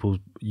steals people's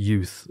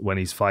youth when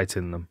he's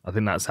fighting them. I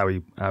think that's how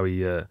he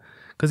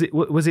because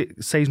was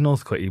it Sage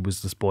Northcutt he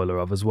was the spoiler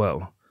of as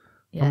well.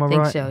 Yeah, I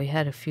think so. He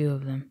had a few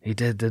of them. He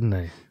did, didn't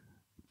he?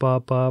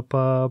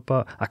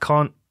 I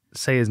can't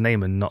say his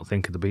name and not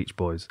think of the Beach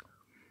Boys.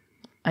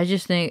 I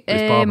just think,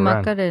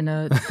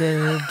 Macarena. That's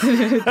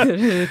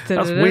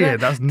weird.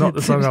 That's not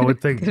the song I would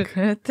think.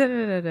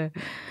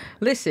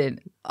 Listen,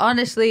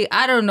 honestly,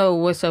 I don't know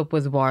what's up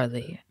with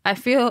Warlley. I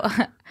feel,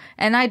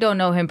 and I don't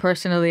know him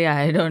personally.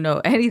 I don't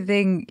know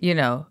anything,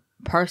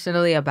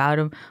 personally about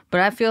him.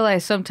 But I feel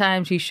like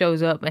sometimes he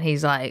shows up and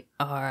he's like,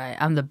 all right,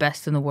 I'm the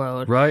best in the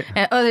world. Right.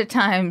 And other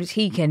times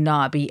he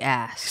cannot be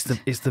asked.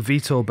 It's the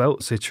Vitor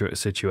Belt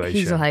situation.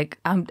 He's like,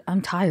 I'm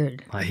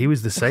tired. Like, he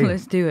was the same.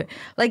 Let's do it.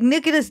 Like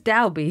Nicholas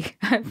Dalby.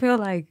 I feel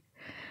like,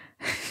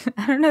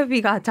 I don't know if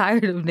he got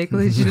tired of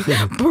Nicholas just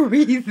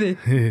breathing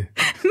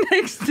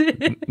next to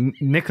him.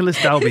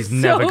 Nicholas Dalby's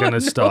never going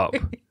to stop.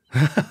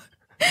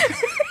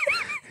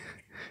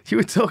 You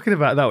were talking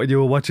about that when you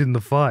were watching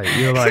the fight.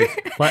 You're like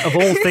of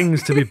all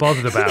things to be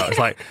bothered about, it's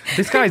like,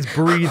 this guy's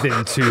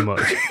breathing too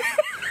much.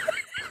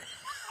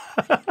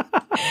 How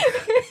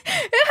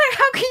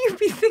can you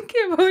be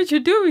thinking about what you're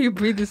doing? You're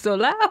breathing so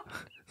loud.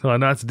 So I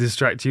know how to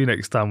distract you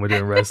next time we're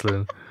doing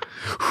wrestling.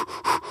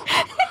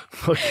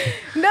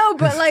 No,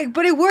 but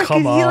it worked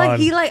because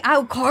he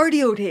out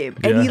cardioed him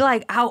and he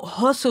out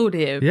hustled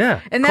him.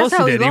 Yeah, and that's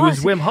how he lost.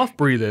 He was Wim Hof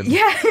breathing.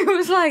 Yeah, it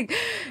was like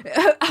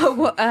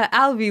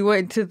Alvey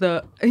went to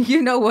the.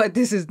 You know what?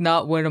 This is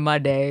not one of my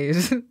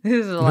days.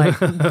 This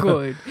is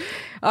good.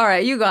 All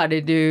right, you got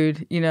it,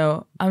 dude.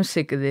 I'm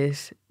sick of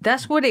this.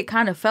 That's what it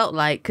kind of felt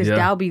like because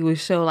Dalby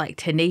was so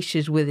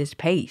tenacious with his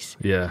pace.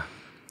 Yeah,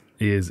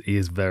 he is. He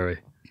is very.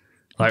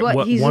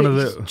 But he's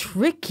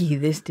tricky.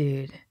 This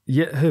dude.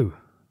 Yeah, who?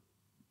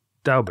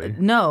 Dalby?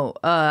 No,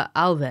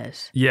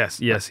 Alves. Yes,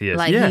 he is. Because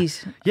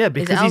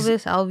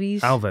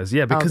Alves,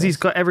 yeah, because he's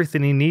got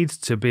everything he needs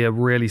to be a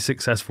really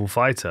successful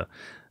fighter,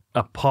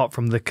 apart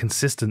from the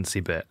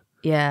consistency bit.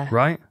 Yeah.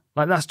 Right?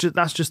 That's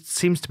just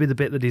seems to be the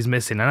bit that he's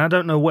missing. And I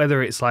don't know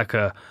whether it's like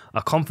a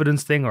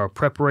confidence thing or a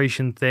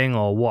preparation thing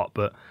or what,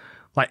 but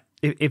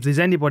if there's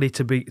anybody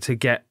to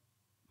get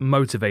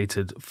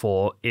motivated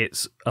for,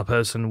 it's a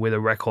person with a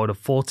record of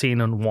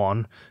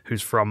 14-1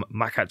 who's from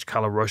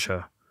Makhachev,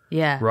 Russia.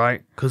 Yeah.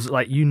 Right? Because,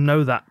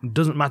 that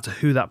doesn't matter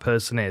who that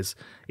person is,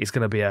 it's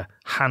going to be a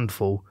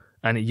handful,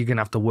 and you're going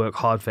to have to work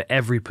hard for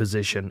every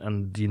position,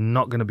 and you're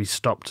not going to be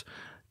stopped.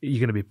 You're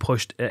going to be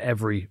pushed at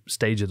every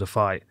stage of the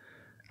fight.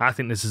 I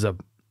think this is a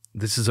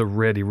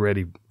really,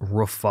 really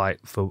rough fight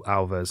for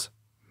Alves.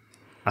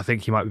 I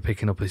think he might be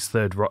picking up his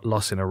third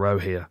loss in a row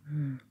here.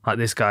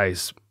 This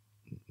guy's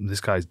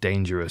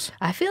dangerous.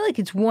 I feel like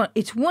it's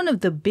one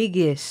of the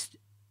biggest.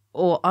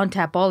 Or on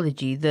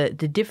Tapology, the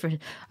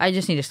difference. I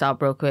just need to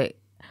stop real quick.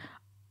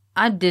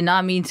 I did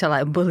not mean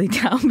to bully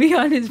Dalby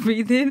on his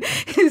breathing.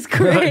 It's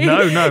great.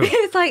 No.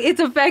 It's it's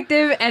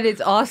effective and it's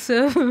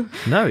awesome.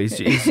 No,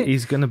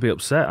 he's gonna be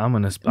upset. I'm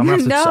gonna have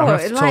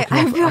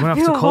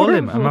to call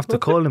him. I'm gonna have to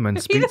call him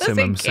and speak to him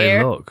and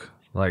say, look,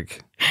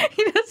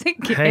 he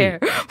doesn't care.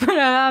 But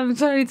I'm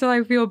starting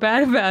to feel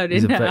bad about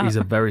it now. He's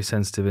a very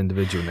sensitive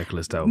individual,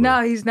 Nicholas Dalby.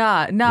 No, he's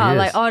not.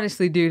 No,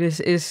 honestly, dude,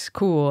 it's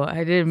cool.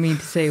 I didn't mean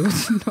to say it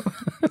was.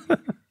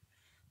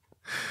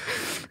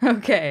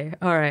 Okay,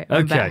 all right,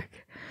 I'm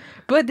back.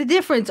 But the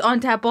difference on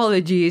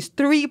Tapology is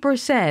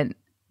 3%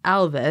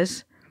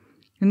 Alves,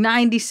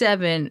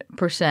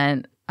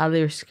 97%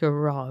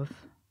 Aliskerov.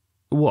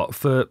 What,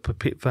 for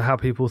how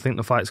people think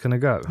the fight's going to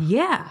go?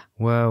 Yeah.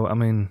 Well, I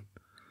mean,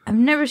 I've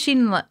never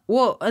seen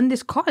on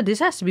this card, this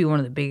has to be one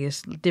of the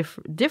biggest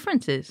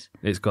differences.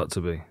 It's got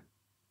to be.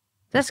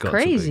 That's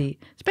crazy.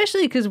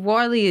 Especially because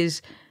Warlley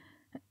is,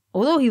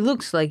 although he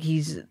looks like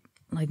he's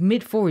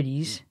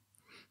mid-40s,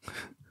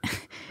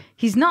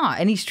 he's not,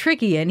 and he's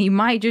tricky, and he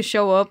might just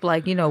show up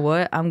you know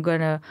what, I'm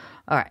gonna,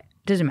 all right,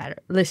 doesn't matter.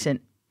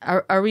 Listen,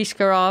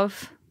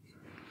 Aliskerov.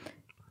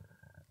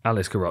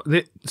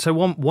 So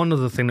one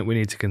other thing that we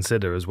need to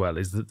consider as well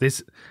is that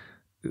this,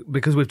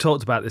 because we've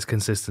talked about this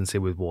consistency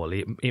with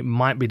Warlley, it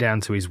might be down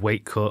to his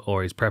weight cut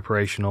or his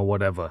preparation or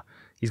whatever.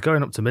 He's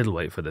going up to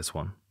middleweight for this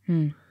one.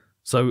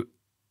 So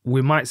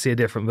we might see a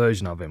different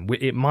version of him.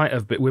 We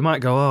might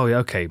go, oh, yeah,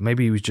 okay,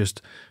 maybe he was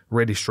just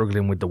really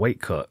struggling with the weight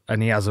cut,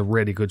 and he has a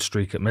really good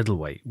streak at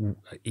middleweight.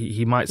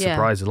 He might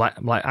surprise us.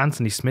 Like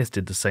Anthony Smith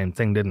did the same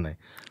thing, didn't he?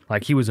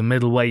 Like, he was a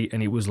middleweight,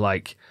 and it was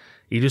like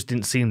he just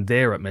didn't seem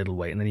there at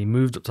middleweight, and then he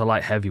moved up to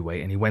light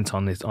heavyweight, and he went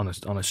on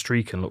a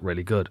streak and looked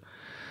really good.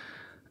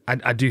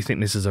 I do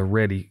think this is a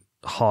really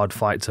hard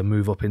fight to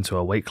move up into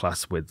a weight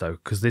class with, though,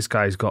 because this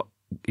guy's got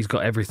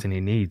everything he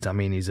needs. I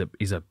mean, he's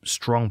a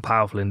strong,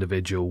 powerful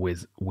individual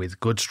with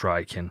good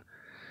striking,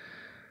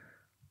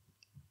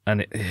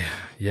 and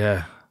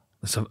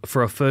so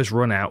for a first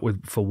run out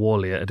for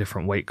Warlley at a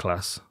different weight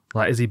class,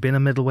 like, has he been a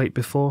middleweight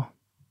before?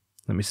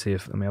 Let me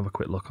have a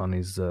quick look on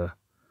his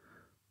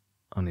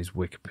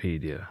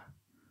Wikipedia,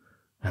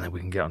 and then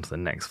we can get on to the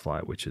next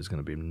fight, which is going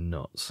to be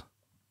nuts.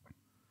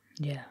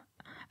 Yeah.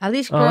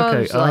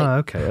 Aliskerov's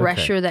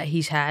pressure that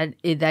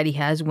he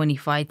has when he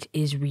fights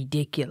is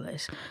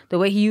ridiculous. The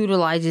way he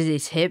utilizes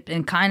his hip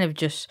and kind of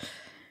just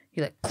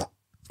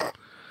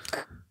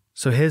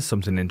So here's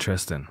something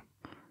interesting.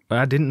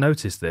 I didn't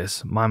notice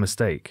this. My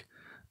mistake.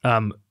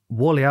 Warlley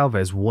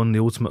Alves won the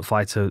Ultimate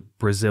Fighter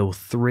Brazil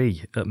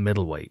 3 at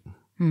middleweight,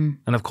 and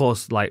of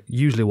course, like,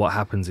 usually what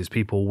happens is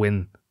people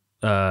win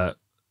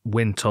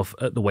tough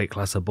at the weight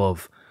class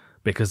above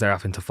because they're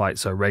having to fight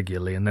so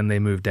regularly, and then they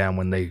move down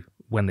when they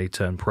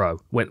turn pro,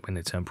 when they go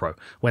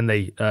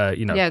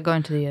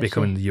into the UFC.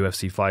 Becoming the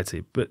UFC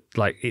fighter. But,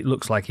 like, it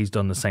looks like he's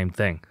done the same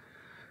thing.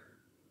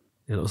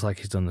 But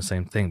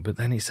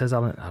then he says,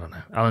 I don't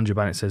know. Alan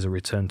Jabanik says a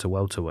return to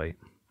welterweight.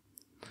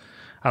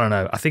 I don't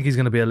know. I think he's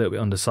going to be a little bit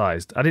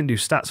undersized. I didn't do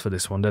stats for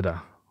this one, did I?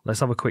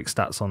 Let's have a quick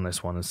stats on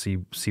this one and see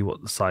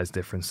what the size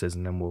difference is,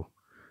 and then we'll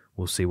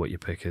see what your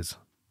pick is.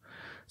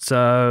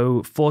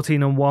 So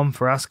 14-1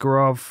 for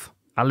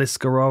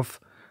Aliskerov.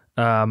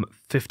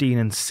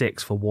 15-6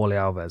 for Warlley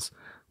Alves.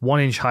 1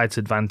 inch height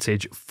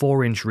advantage,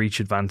 4 inch reach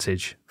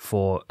advantage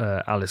for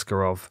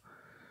Aliskerov.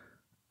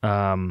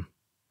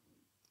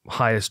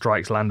 Higher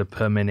strikes landed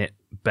per minute,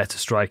 better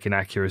striking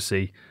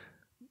accuracy.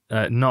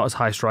 Not as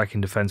high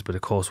striking defense, but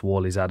of course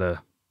Warlley's had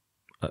a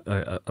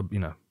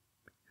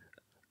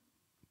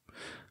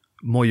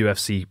more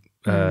UFC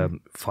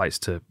fights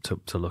to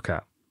look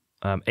at.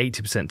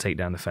 80%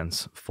 takedown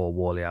defense for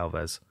Warlley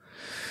Alves.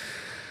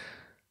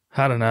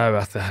 I don't know.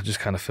 I just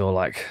kind of feel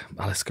like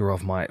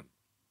Aliskerov might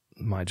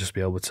just be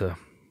able to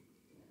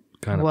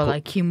kind of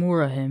like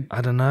Kimura him.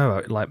 I don't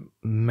know. Like,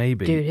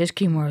 maybe. Dude, his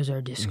Kimuras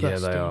are disgusting. Yeah,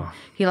 they are.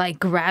 He like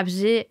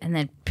grabs it and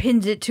then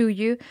pins it to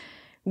you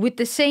with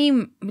the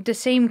same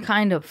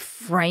kind of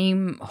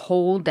frame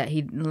hold that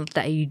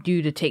you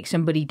do to take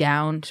somebody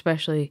down,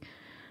 especially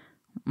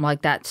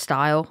like that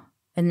style.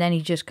 And then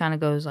he just kind of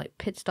goes like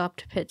pit stop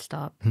to pit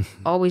stop,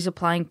 always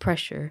applying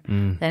pressure.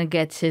 Then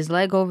gets his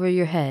leg over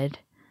your head.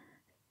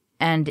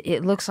 And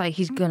it looks like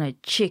he's going to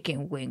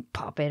chicken wing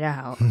pop it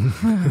out.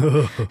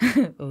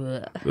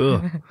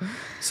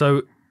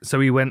 So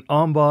he went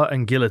armbar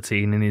and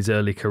guillotine in his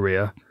early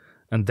career.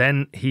 And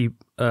then he,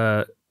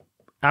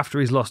 after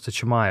his loss to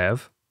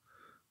Chimaev,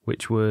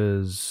 which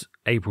was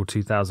April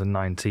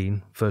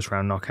 2019, first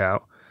round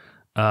knockout,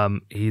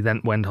 he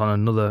then went on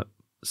another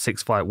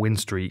 6-fight win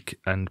streak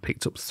and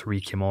picked up 3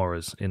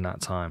 Kimuras in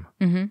that time.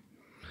 Mm-hmm.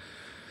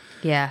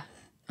 Yeah.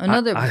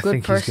 Another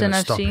good person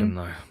I've seen. Him,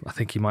 though. I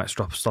think he might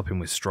stop him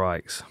with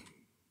strikes.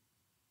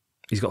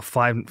 He's got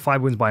 5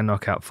 wins by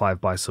knockout,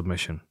 5 by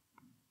submission.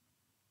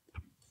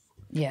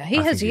 Yeah, he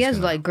has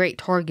like great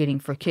targeting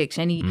for kicks,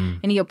 and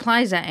he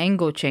applies that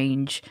angle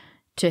change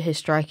to his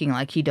striking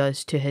like he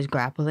does to his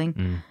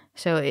grappling.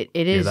 So it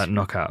is. Yeah, that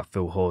knockout of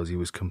Phil Hawes, he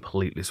was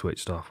completely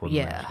switched off, wasn't he?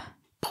 Yeah.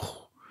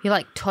 He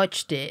like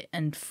touched it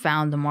and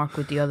found the mark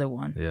with the other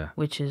one. Yeah.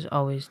 Which is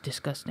always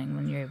disgusting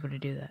when you're able to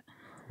do that.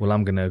 Well,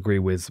 I'm going to agree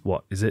with,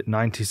 what, is it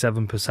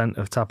 97%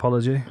 of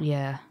Tapology?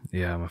 Yeah.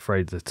 Yeah, I'm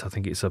afraid that I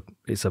think it's a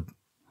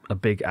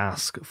big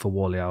ask for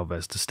Warlley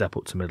Alves to step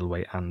up to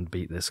middleweight and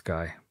beat this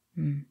guy.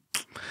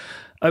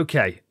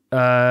 Okay.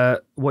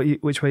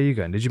 Which way are you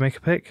going? Did you make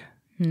a pick?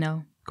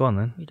 No. Go on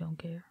then. We don't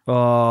care.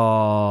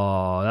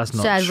 Oh, that's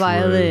not Sad true.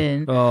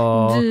 violin.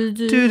 Oh.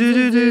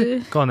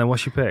 Go on then,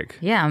 what's your pick?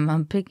 Yeah,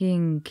 I'm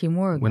picking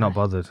Kimura. We're not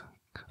bothered.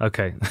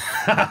 Okay.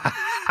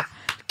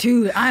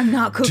 Dude, I'm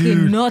not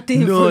cooking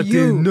nothing for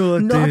you.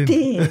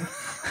 Nothing.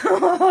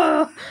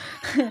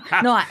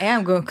 No, I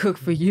am going to cook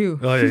for you.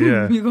 Oh,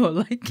 yeah. You're going to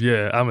like it.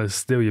 Yeah, I'm going to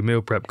steal your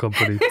meal prep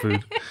company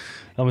food.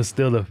 I'm going to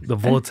steal the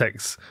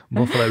Vortex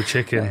buffalo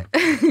chicken.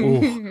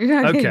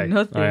 Okay,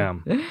 I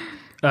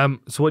am.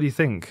 So what do you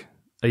think?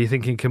 Are you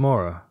thinking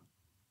Kimura?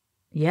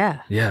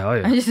 Yeah. Yeah, oh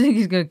yeah. I just think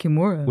he's going to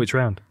Kimura. Which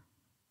round?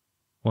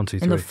 1, 2,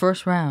 3. In the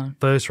first round.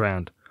 First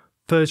round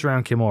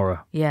Kimura.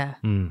 Yeah.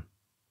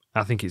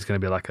 I think it's going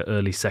to be like an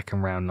early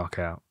second round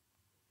knockout.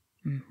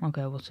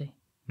 Okay, we'll see.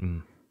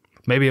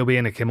 Maybe he'll be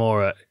in a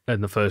Kimura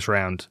in the first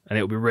round and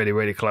it'll be really,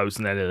 really close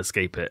and then he'll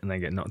escape it and then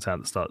get knocked out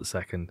at the start of the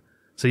second.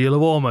 So you'll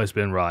have almost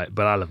been right,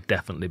 but I'll have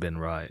definitely been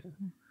right.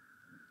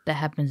 That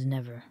happens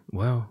never.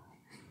 Well,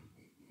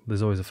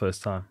 there's always a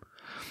first time.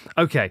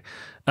 Okay,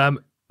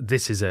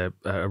 this is a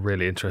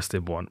really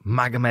interesting one.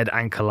 Magomed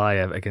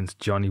Ankalaev against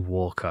Johnny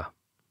Walker.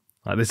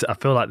 Like this, I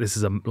feel like this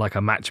is a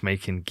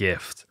matchmaking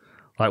gift.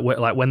 Like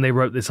when they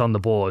wrote this on the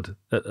board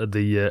at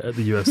the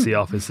UFC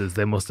offices,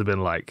 they must have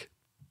been like,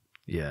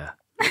 yeah,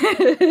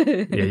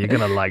 you're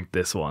gonna like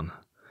this one.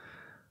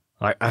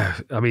 Like,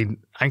 I mean,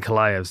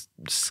 Ankalaev's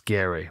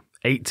scary.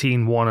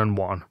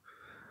 18-1-1.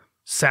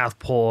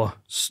 Southpaw,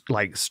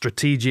 like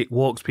strategic,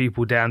 walks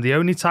people down. The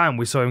only time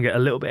we saw him get a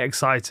little bit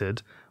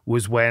excited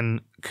was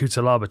when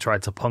Kutalaba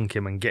tried to punk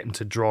him and get him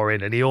to draw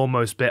in, and he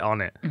almost bit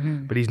on it.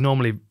 Mm-hmm. But he's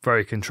normally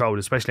very controlled,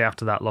 especially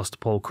after that loss to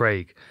Paul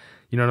Craig.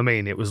 You know what I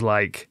mean? It was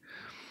like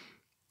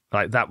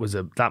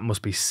that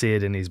must be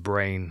seared in his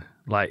brain.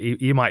 Like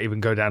he might even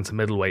go down to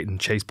middleweight and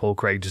chase Paul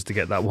Craig just to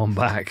get that one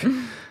back.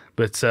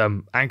 But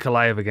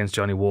Ankalaev against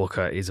Johnny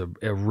Walker is a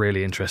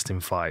really interesting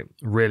fight.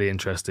 Really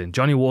interesting.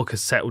 Johnny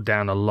Walker's settled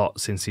down a lot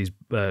since he's...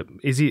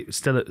 is he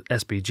still at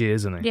SBG,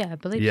 isn't he? Yeah, I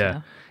believe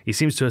so. He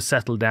seems to have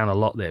settled down a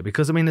lot there.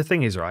 Because, I mean, the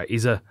thing is, right,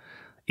 he's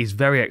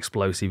very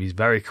explosive. He's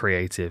very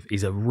creative.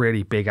 He's a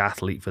really big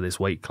athlete for this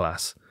weight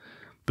class.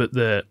 But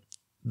the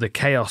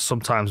chaos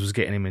sometimes was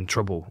getting him in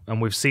trouble.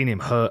 And we've seen him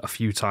hurt a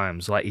few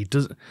times. Like, he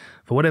doesn't...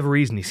 For whatever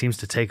reason, he seems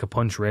to take a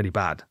punch really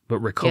bad, but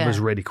recovers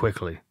really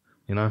quickly,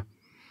 you know?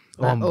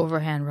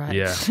 Overhand right.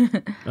 Yeah.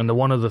 And the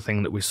one other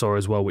thing that we saw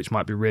as well, which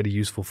might be really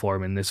useful for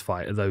him in this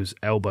fight, are those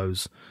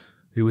elbows.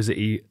 Who was it?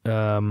 Hang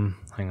on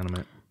a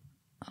minute.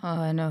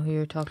 I know who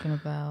you're talking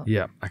about.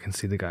 Yeah, I can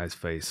see the guy's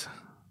face.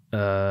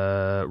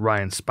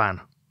 Ryan Spann.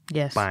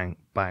 Yes. Bang,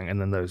 bang.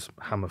 And then those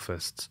hammer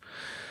fists.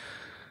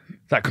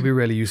 That could be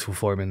really useful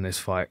for him in this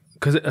fight.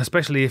 Because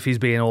especially if he's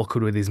being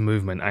awkward with his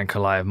movement,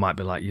 Ankalaev might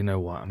be like, you know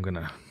what, I'm going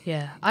to...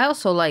 Yeah. I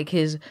also like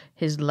his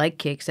leg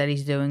kicks that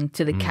he's doing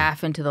to the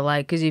calf and to the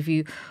leg. Because if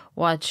you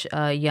watch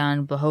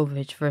Jan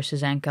Blachowicz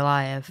versus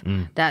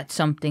Ankalaev, that's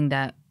something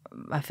that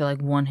I feel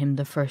like won him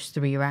the first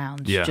 3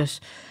 rounds. Yeah.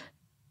 Just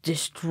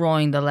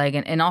destroying the leg.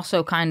 And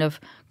also kind of...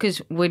 Because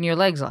when your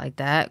leg's like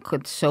that,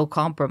 it's so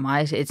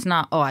compromised, it's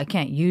not, oh, I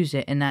can't use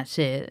it and that's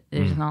it.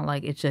 It's not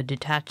like it's a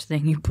detached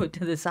thing you put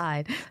to the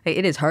side. Like,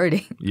 it is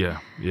hurting. Yeah,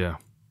 yeah.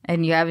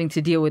 And you're having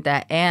to deal with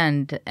that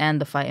and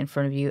the fight in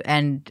front of you.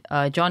 And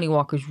Johnny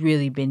Walker's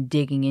really been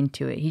digging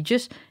into it. He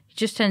just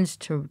tends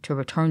to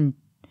return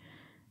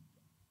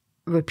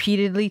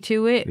repeatedly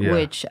to it,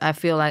 which I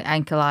feel like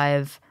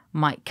Ankalaev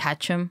might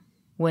catch him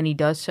when he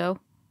does so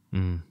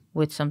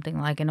with something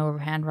like an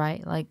overhand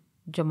right, like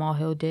Jamal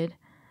Hill did.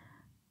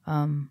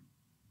 But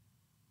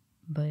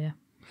yeah.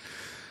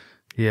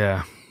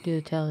 Yeah. Do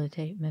the tail of the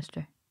tape,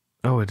 mister.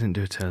 Oh, I didn't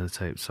do a tail of the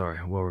tape. Sorry,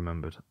 well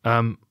remembered.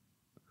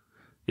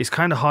 It's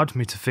kind of hard for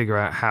me to figure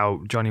out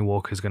how Johnny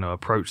Walker's going to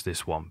approach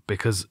this one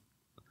because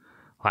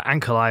like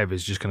Ankalaev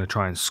is just going to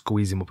try and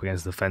squeeze him up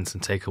against the fence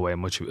and take away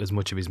as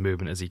much of his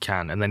movement as he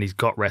can. And then he's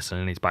got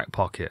wrestling in his back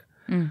pocket.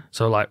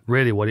 So like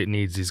really what it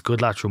needs is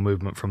good lateral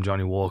movement from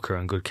Johnny Walker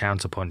and good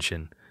counter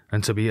punching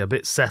and to be a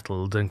bit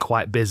settled and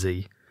quite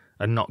busy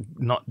and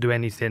not do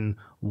anything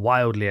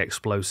wildly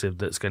explosive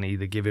that's going to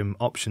either give him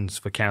options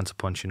for counter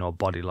punching or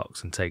body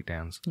locks and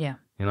takedowns. Yeah.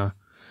 You know?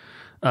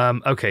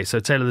 Okay, so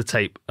tail of the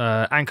tape.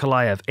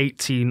 Ankalaev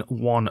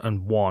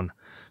 18-1-1.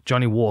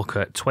 Johnny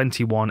Walker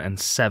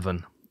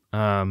 21-7.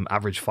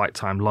 Average fight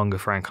time longer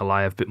for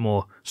Ankalaev, bit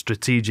more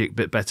strategic,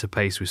 bit better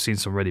pace. We've seen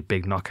some really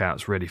big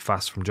knockouts, really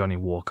fast from Johnny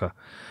Walker.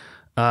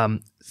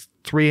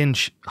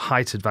 3-inch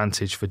height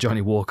advantage for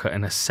Johnny Walker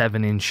and a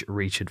 7-inch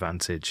reach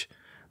advantage.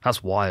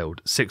 That's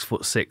wild.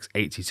 6'6",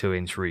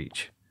 82-inch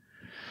reach.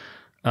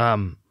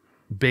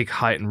 Big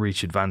height and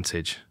reach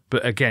advantage.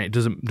 But again, it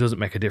doesn't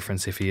make a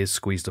difference if he is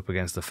squeezed up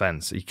against the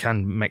fence. He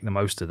can make the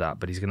most of that,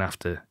 but he's going to have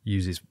to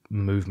use his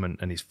movement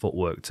and his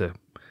footwork to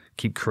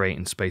keep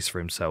creating space for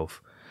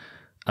himself.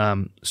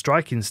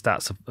 Striking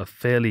stats are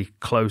fairly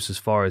close as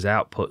far as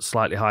output.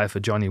 Slightly higher for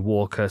Johnny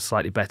Walker,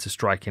 slightly better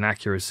striking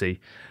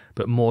accuracy,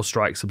 but more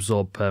strikes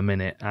absorbed per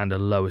minute and a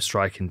lower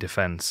striking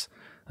defense.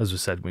 As we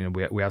said,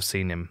 we have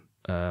seen him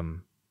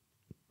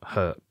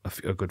hurt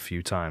a good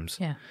few times.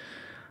 Yeah.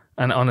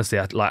 And honestly,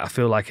 I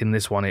feel like in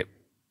this one,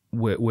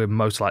 we're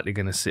most likely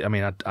going to see... I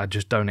mean, I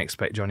just don't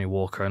expect Johnny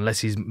Walker, unless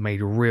he's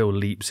made real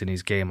leaps in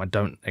his game, I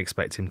don't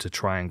expect him to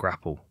try and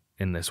grapple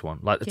in this one.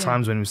 Like the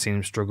times when we've seen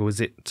him struggle,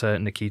 was it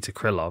Nikita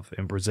Krylov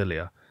in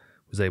Brasilia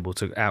was able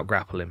to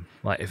out-grapple him?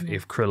 Like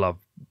if Krylov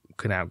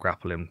can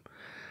out-grapple him,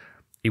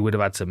 he would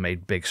have had to have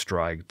made big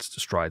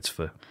strides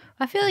for...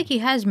 I feel like he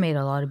has made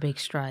a lot of big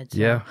strides.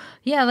 Yeah. Though.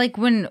 Yeah, like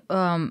when...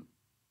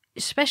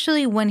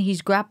 especially when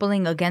he's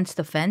grappling against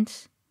the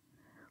fence.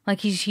 Like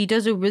he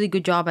does a really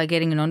good job at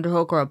getting an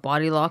underhook or a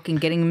body lock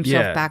and getting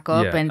himself back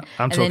up and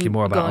I'm and talking then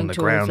more about going on the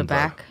towards ground, the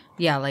back.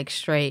 Yeah, like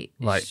straight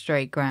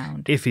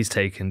ground. If he's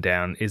taken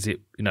down, is it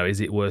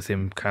worth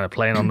him kind of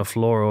playing on the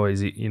floor, or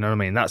is it, you know what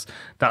I mean?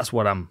 That's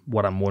what I'm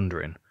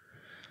wondering.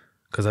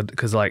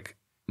 Because like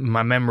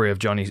my memory of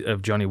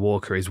Johnny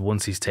Walker is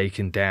once he's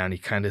taken down,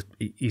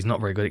 he's not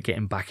very good at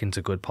getting back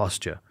into good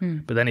posture.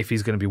 But then if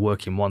he's going to be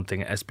working one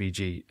thing at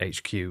SBG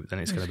HQ, then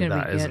it's going to be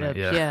that, isn't it?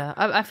 Yeah.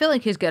 I feel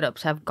like his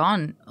get-ups have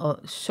gone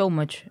so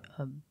much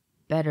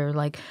better,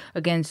 like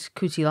against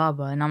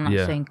Kutilaba. And I'm not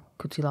saying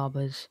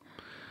Kutilaba's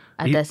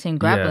at that same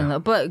grappling level,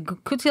 but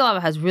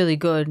Kutilaba has really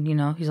good, you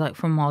know, he's like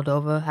from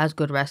Moldova, has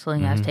good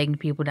wrestling, has taken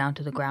people down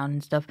to the ground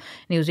and stuff.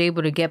 And he was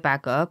able to get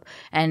back up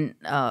and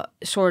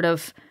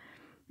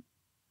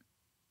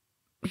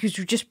he was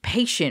just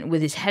patient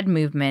with his head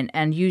movement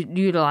and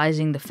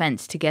utilizing the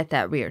fence to get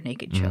that rear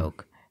naked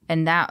choke.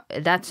 And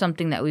that's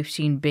something that we've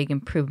seen big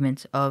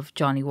improvements of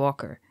Johnny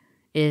Walker,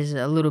 is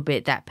a little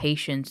bit that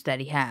patience that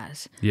he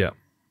has. Yeah.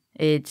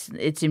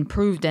 It's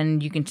improved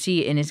and you can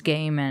see it in his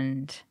game,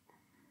 and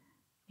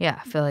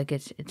I feel like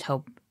it's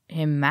helped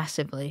him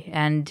massively.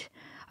 And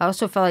I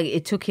also felt like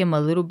it took him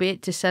a little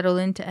bit to settle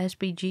into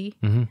SBG.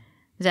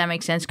 Does that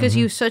make sense? Because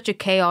he was such a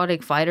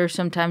chaotic fighter.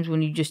 Sometimes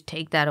when you just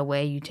take that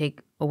away, you take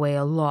away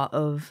a lot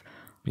of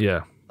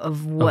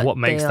what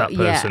makes that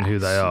person who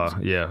they are.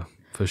 Yeah,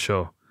 for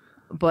sure.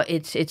 But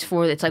it's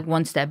like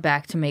one step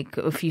back to make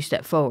a few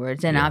steps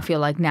forwards, and I feel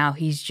like now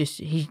he's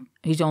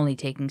only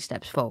taking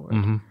steps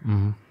forward,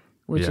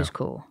 which is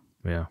cool.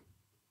 Yeah.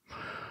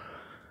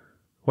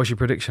 What's your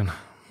prediction?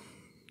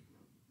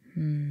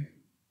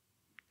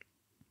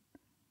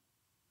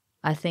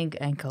 I think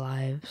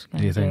Ankalaev's going to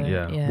do you think?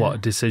 Yeah. What, a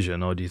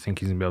decision, or do you think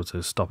he's going to be able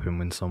to stop him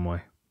in some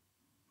way?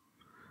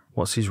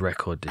 What's his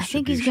record distribution? I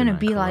think he's going to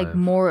be like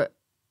more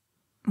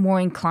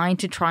inclined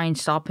to try and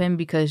stop him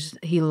because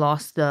he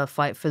lost the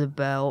fight for the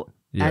belt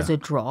as a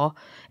draw,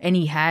 and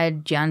he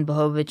had Jan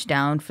Blachowicz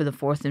down for the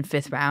 4th and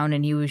 5th round,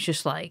 and he was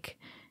just like,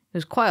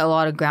 there's quite a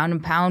lot of ground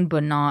and pound,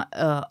 but not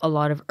a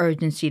lot of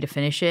urgency to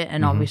finish it.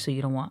 And obviously,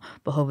 you don't want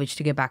Blachowicz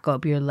to get back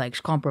up, your legs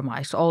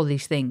compromised, all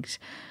these things.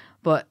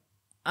 But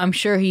I'm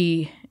sure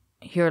he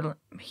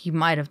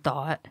might have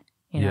thought,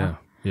 you know.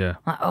 Yeah.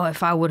 Like, oh,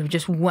 if I would have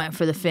just went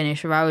for the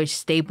finish, or I was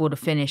stapled to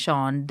finish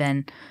on,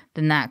 then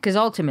that. Because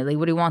ultimately,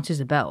 what he wants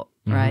is a belt,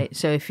 right?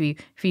 So if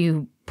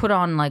you put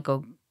on like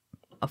a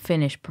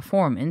finished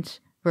performance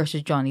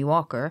versus Johnny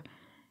Walker,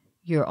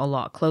 you're a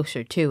lot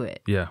closer to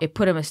it. Yeah. It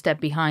put him a step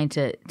behind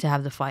to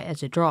have the fight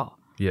as a draw.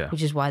 Yeah.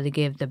 Which is why they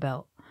gave the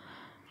belt.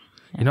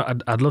 Yeah. You know,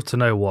 I'd love to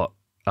know what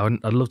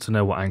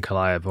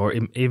Ankalaev, or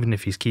even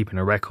if he's keeping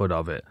a record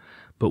of it,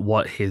 but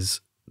what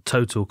his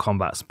total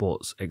combat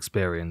sports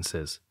experience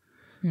is.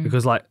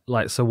 Because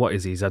so what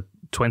is he? He's had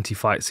 20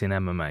 fights in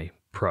MMA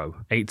pro,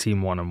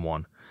 18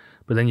 1-1.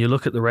 But then you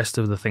look at the rest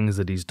of the things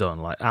that he's done,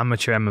 like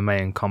amateur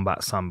MMA and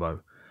combat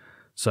sambo.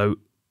 So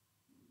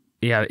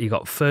he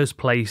got first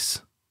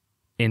place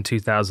in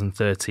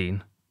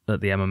 2013 at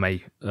the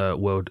MMA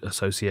World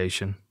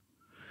Association,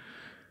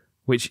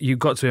 which you've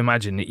got to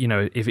imagine, you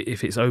know,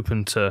 if it's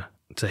open to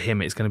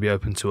him, it's going to be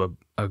open to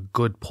a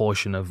good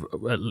portion of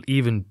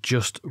even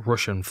just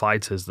Russian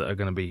fighters that are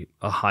going to be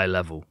a high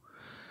level.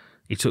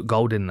 He took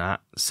gold in that,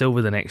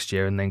 silver the next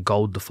year, and then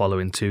gold the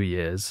following 2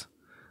 years.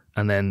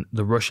 And then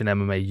the Russian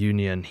MMA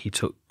Union, he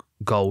took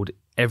gold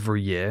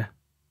every year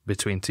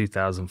between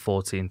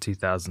 2014 and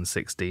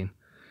 2016.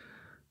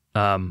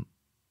 And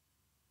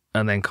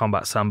then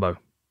Combat Sambo,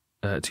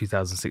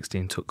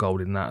 2016, took gold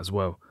in that as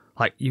well.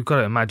 Like, you've got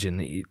to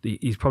imagine,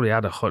 he's probably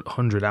had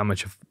 100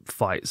 amateur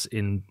fights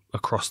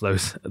across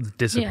those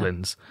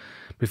disciplines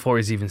before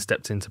he's even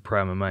stepped into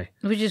pro MMA.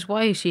 Which is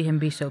why you see him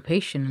be so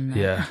patient in that.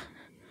 Yeah.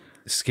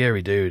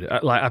 Scary dude.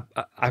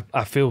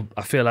 I feel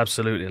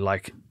absolutely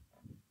like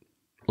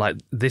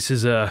this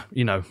is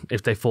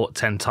if they fought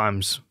 10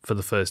 times for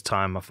the first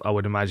time, I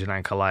would imagine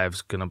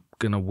Ankalaev's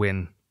gonna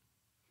win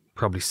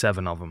probably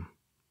 7 of them,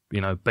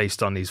 you know,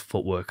 based on his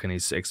footwork and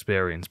his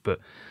experience. But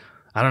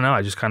I don't know,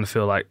 I just kind of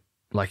feel like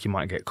he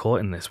might get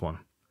caught in this one.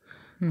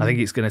 I think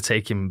it's going to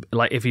take him,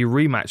 like, if he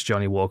rematched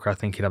Johnny Walker, I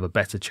think he'd have a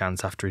better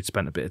chance after he'd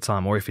spent a bit of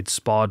time, or if he'd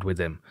sparred with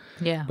him.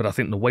 Yeah. But I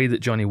think the way that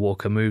Johnny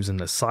Walker moves and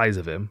the size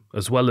of him,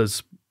 as well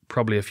as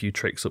probably a few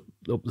tricks up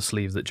the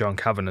sleeve that John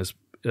Kavanagh's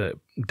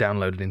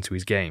downloaded into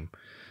his game,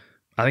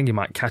 I think he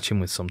might catch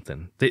him with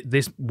something.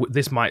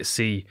 This might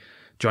see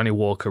Johnny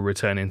Walker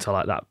return into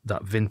like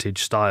that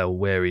vintage style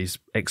where he's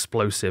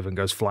explosive and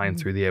goes flying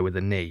through the air with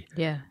a knee.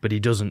 Yeah. But he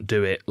doesn't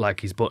do it like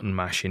he's button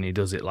mashing. He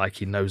does it like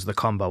he knows the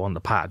combo on the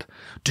pad.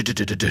 You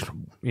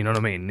know what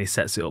I mean? And he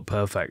sets it up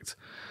perfect.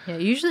 Yeah.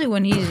 Usually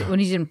when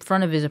he's in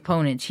front of his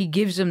opponents, he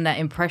gives them that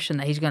impression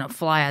that he's gonna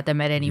fly at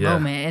them at any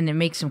moment, and it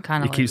makes him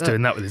kind of. He keeps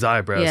doing that with his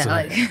eyebrows. Yeah.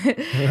 Like,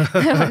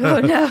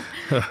 oh no,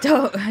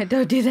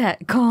 don't do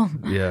that.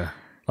 Calm. Yeah.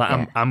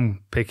 Like I'm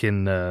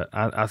picking.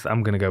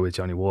 I'm going to go with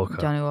Johnny Walker.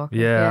 Johnny Walker.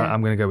 Yeah,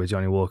 I'm going to go with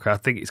Johnny Walker. I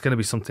think it's going to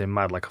be something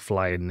mad like a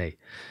flying knee.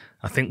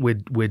 I think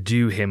we're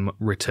due him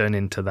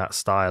returning to that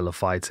style of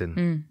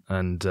fighting.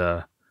 And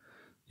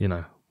you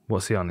know,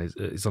 what's he on?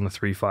 He's on a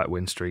 3-fight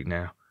win streak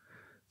now.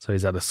 So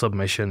he's had a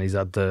submission. He's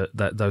had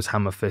those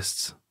hammer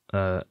fists,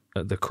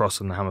 the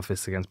cross and the hammer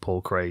fists against Paul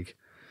Craig.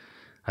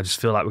 I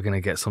just feel like we're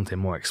going to get something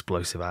more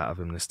explosive out of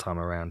him this time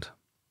around.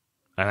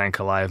 And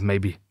Ankalaev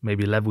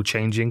maybe level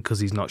changing because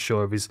he's not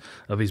sure of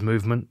his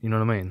movement. You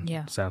know what I mean?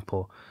 Yeah.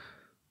 Southpaw.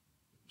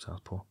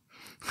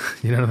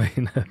 You know what I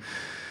mean?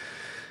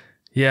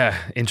 Yeah,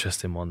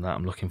 interesting one that.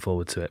 I'm looking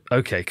forward to it.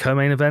 Okay,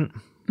 co-main event.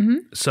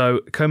 So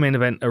co-main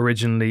event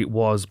originally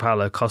was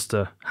Paulo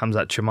Costa,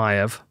 Khamzat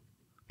Chimaev.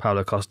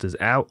 Paulo Costa's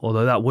out,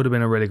 although that would have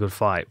been a really good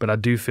fight. But I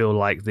do feel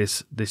like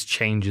this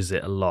changes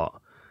it a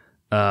lot.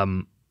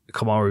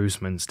 Kamaru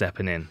Usman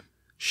stepping in.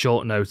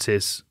 Short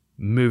notice,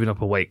 moving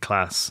up a weight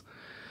class.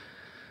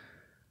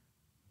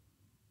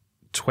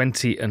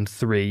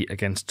 20-3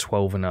 against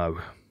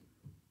 12-0.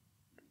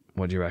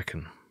 What do you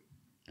reckon?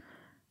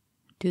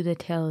 Do the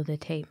tail of the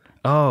tape.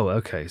 Oh,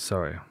 okay.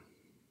 Sorry.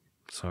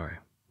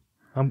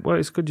 Well,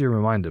 it's good you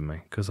reminded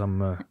me because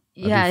I'm.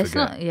 It's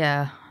not.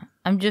 Yeah,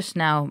 I'm just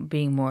now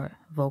being more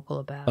vocal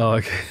about it. Oh,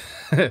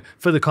 okay.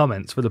 For the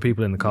comments, for the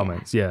people in the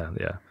comments. Yeah.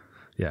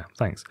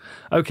 Thanks.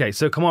 Okay,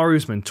 so Kamaru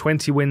Usman,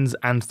 20 wins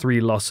and 3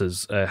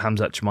 losses.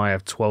 Khamzat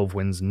Chimaev, 12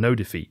 wins, no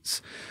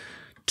defeats.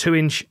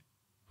 2-inch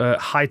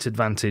height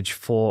advantage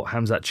for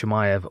Khamzat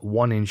Chimaev,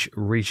 1-inch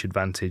reach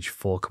advantage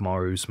for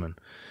Kamaru Usman.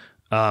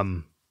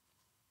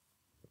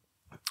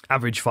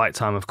 Average fight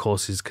time, of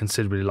course, is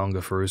considerably longer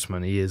for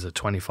Usman. He is a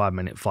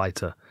 25-minute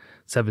fighter,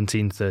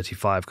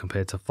 17:35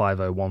 compared to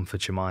 5:01 for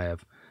Chimaev.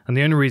 And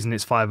the only reason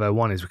it's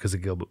 5:01 is because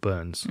of Gilbert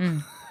Burns.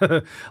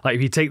 Like,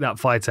 if you take that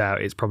fight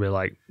out, it's probably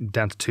like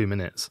down to 2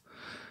 minutes.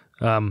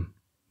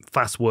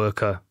 Fast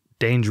worker,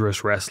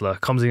 dangerous wrestler,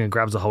 comes in and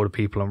grabs a hold of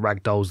people and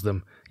ragdolls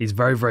them. He's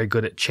very, very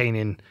good at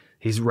chaining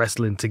his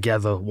wrestling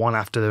together, one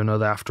after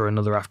another, after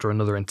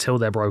another, until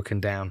they're broken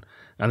down.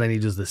 And then he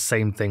does the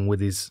same thing with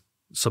his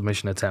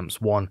submission attempts,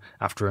 one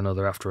after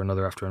another.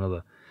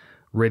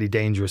 Really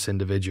dangerous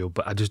individual,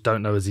 but I just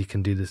don't know as he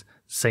can do this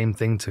same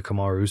thing to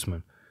Kamaru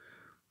Usman.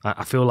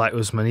 I feel like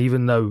Usman,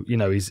 even though, you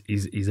know,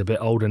 he's a bit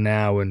older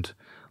now, and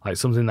like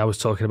something I was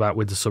talking about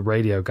with the sub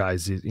radio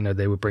guys, you know,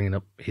 they were bringing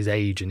up his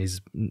age and his,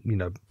 you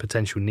know,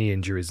 potential knee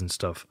injuries and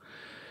stuff.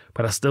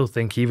 But I still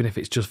think even if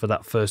it's just for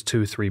that first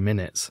 2-3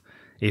 minutes,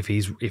 if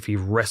he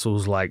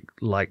wrestles like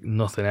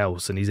nothing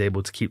else and he's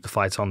able to keep the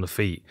fight on the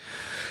feet,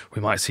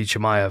 we might see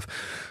Chimaev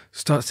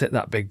start to take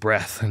that big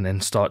breath and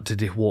then start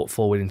to walk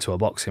forward into a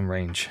boxing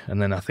range.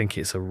 And then I think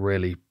it's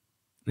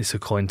a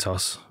coin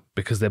toss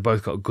because they've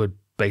both got good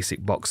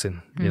basic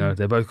boxing. You know,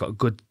 they both got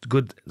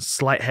good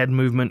slight head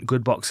movement,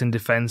 good boxing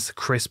defense,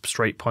 crisp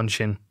straight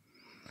punching.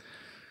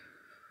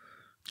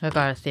 I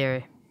got a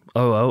theory.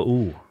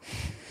 Oh,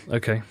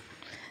 okay.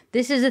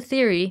 This is a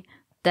theory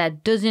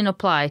that doesn't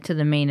apply to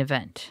the main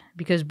event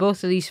because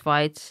both of these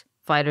fighters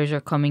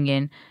are coming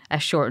in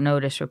as short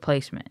notice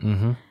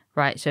replacement.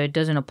 Right? So it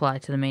doesn't apply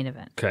to the main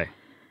event. Okay.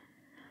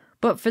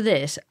 But for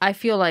this, I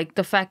feel like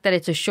the fact that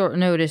it's a short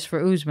notice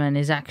for Usman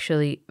is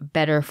actually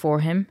better for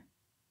him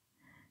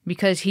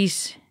because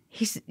he's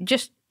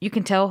just, you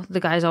can tell the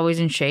guy's always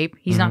in shape.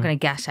 He's not going to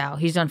gas out.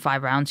 He's done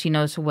 5 rounds. He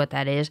knows what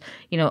that is.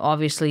 You know,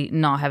 obviously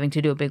not having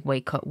to do a big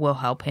weight cut will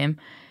help him.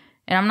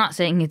 And I'm not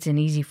saying it's an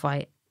easy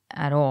fight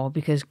at all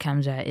because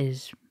Khamzat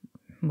is,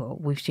 well,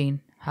 we've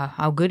seen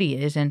how good he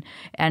is and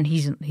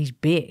he's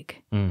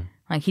big.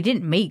 Like, he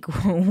didn't make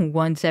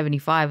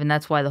 175, and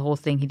that's why the whole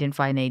thing, he didn't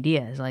fight Nate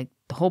Diaz. Like,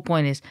 the whole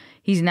point is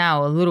he's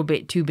now a little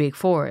bit too big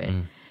for it.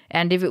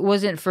 And if it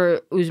wasn't for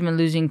Usman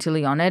losing to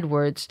Leon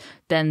Edwards,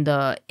 then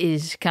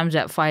is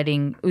Khamzat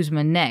fighting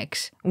Usman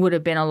next would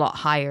have been a lot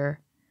higher,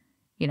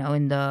 you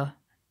know,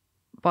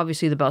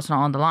 obviously the belt's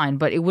not on the line,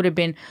 but it would have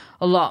been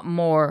a lot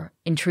more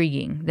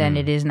intriguing than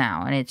it is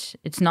now. And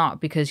it's not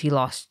because he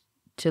lost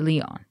to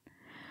Leon.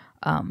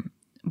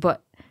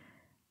 But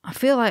I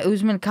feel like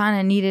Usman kind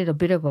of needed a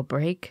bit of a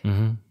break,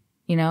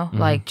 you know,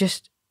 like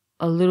just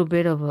a little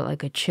bit of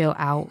a chill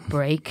out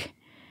break.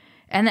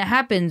 And it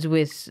happens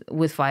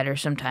with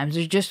fighters sometimes.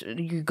 There's just,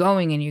 you're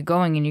going and you're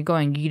going and you're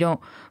going. You don't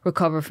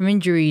recover from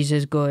injuries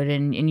as good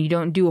and you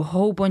don't do a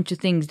whole bunch of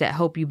things that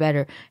help you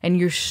better. And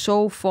you're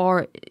so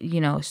far,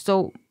 you know,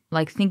 so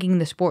like thinking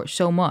the sport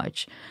so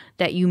much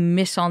that you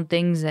miss on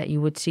things that you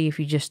would see if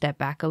you just step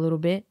back a little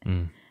bit.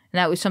 And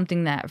that was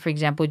something that, for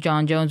example,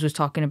 John Jones was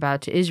talking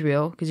about to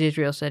Israel because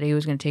Israel said he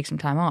was going to take some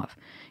time off.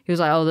 He was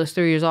like, oh, those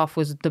 3 years off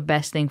was the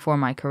best thing for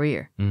my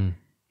career.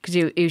 Because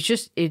it's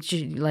just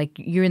like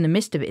you're in the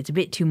midst of it. It's a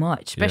bit too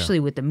much, especially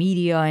with the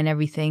media and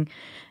everything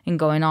and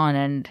going on.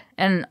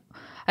 And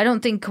I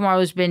don't think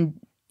Kamaru's been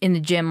in the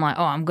gym like,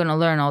 oh, I'm going to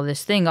learn all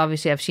this thing.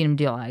 Obviously, I've seen him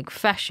do like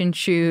fashion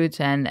shoots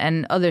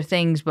and other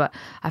things. But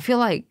I feel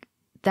like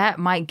that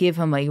might give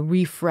him a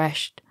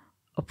refreshed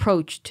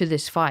approach to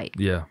this fight.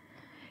 Yeah.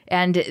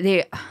 And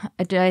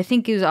I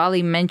think it was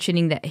Ali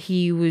mentioning that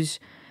he was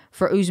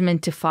for Usman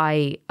to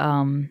fight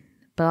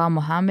Bilal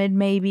Muhammad,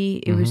 maybe.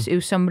 It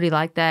was somebody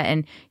like that.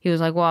 And he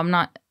was like, well, I'm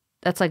not,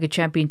 that's like a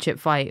championship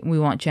fight. We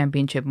want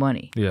championship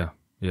money. Yeah.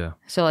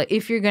 So like,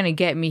 if you're going to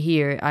get me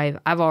here,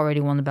 I've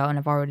already won the belt and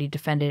I've already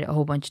defended it a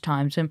whole bunch of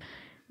times. I'm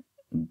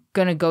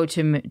going to go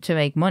to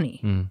make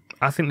money.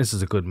 I think this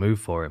is a good move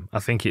for him. I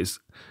think it's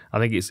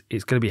going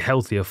to be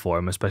healthier for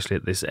him, especially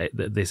at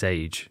this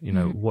age. You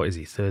know, what is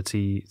he,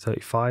 30,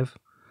 35?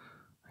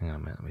 Hang on a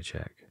minute, let me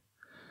check.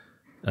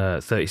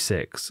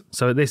 36.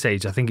 So at this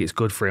age, I think it's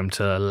good for him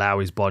to allow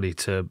his body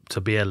to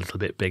be a little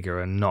bit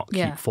bigger and not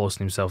keep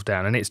forcing himself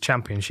down. And it's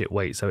championship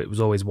weight, so it was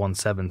always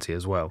 170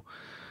 as well.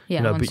 Yeah,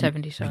 you know,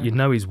 170, but sorry. you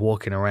know he's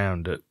walking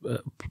around at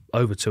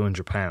over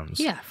 200 pounds.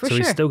 Yeah, for so sure.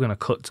 he's still going to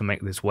cut to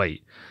make this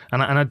weight.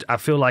 And I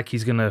feel like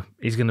he's gonna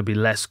be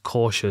less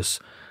cautious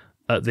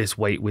at this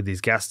weight with his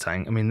gas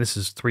tank. I mean, this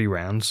is 3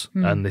 rounds,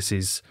 and this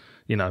is,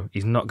 you know,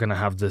 he's not going to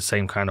have the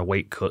same kind of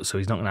weight cut, so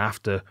he's not going to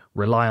have to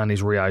rely on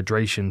his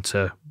rehydration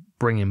to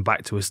bring him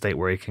back to a state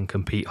where he can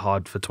compete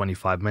hard for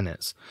 25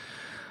 minutes.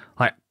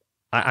 Like,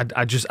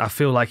 I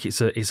feel like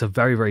it's a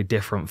very, very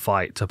different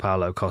fight to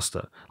Paulo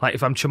Costa. Like,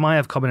 if I'm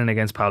Chimaev coming in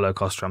against Paulo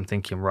Costa, I'm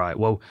thinking, right,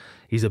 well,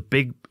 he's a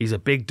big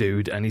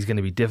dude and he's going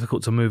to be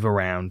difficult to move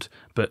around,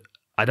 but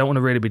I don't want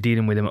to really be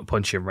dealing with him at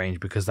punching range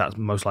because that's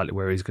most likely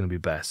where he's going to be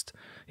best.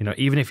 You know,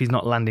 even if he's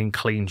not landing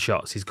clean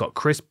shots, he's got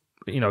crisp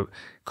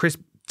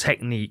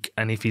technique,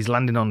 and if he's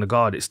landing on the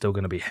guard, it's still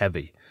going to be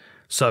heavy.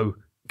 So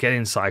get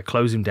inside,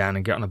 close him down,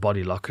 and get on a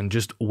body lock, and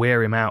just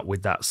wear him out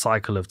with that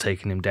cycle of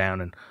taking him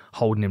down and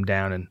holding him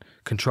down and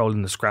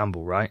controlling the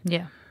scramble, right?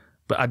 Yeah.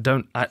 But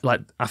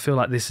I feel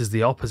like this is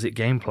the opposite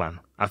game plan.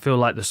 I feel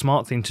like the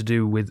smart thing to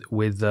do with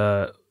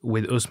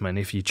Usman,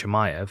 if you're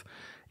Chimaev,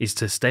 is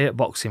to stay at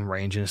boxing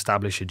range and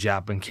establish a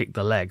jab and kick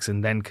the legs,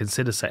 and then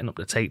consider setting up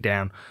the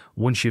takedown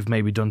once you've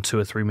maybe done 2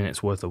 or 3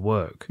 minutes worth of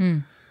work.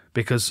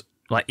 Because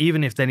like,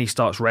 even if then he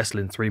starts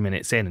wrestling 3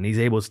 minutes in and he's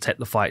able to take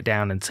the fight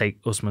down and take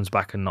Usman's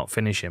back and not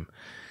finish him,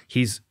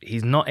 he's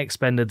not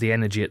expended the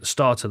energy at the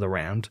start of the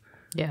round.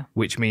 Yeah.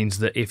 Which means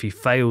that if he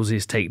fails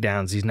his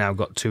takedowns, he's now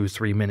got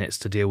 2-3 minutes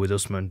to deal with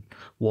Usman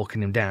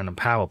walking him down and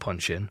power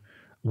punching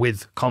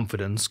with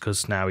confidence,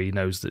 because now he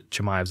knows that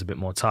Chimaev's a bit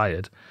more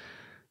tired.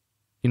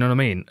 You know what I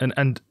mean?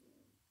 And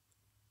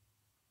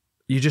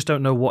you just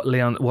don't know what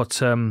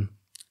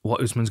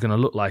Usman's going to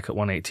look like at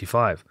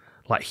 185.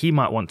 Like, he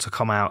might want to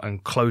come out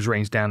and close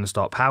range down and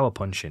start power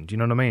punching. Do you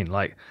know what I mean?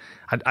 Like,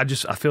 I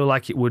feel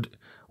like it would.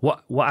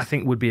 What I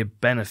think would be a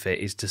benefit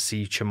is to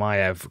see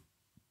Chimaev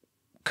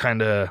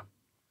kind of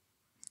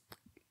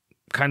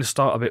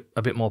start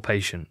a bit more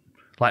patient.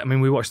 Like, I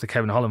mean, we watched the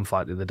Kevin Holland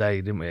fight the other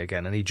day, didn't we?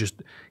 Again, and he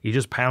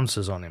just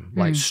pounces on him,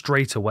 like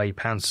straight away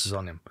pounces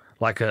on him,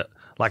 like a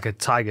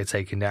tiger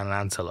taking down an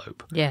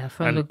antelope. Yeah,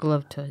 from the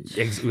glove touch.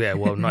 Yeah,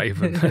 well, not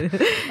even.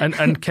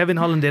 and Kevin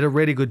Holland did a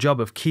really good job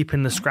of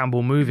keeping the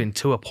scramble moving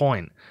to a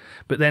point.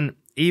 But then,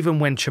 even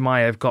when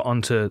Chimaev got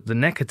onto the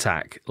neck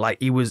attack, like,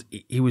 he was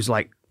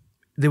like,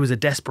 there was a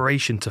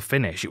desperation to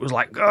finish. It was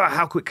like, oh,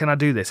 how quick can I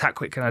do this? How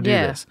quick can I do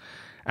this?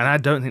 And I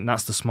don't think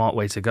that's the smart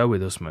way to go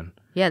with Usman.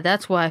 Yeah,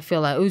 that's why I feel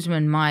like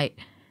Usman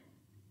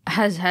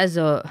has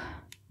a,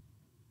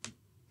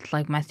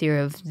 like, my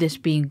theory of this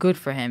being good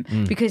for him,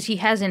 because he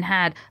hasn't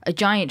had a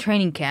giant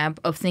training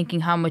camp of thinking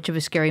how much of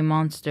a scary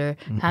monster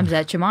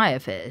Khamzat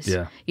Chimaev is.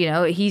 Yeah. You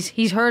know,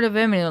 he's heard of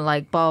him and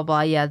like blah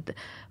blah, yeah,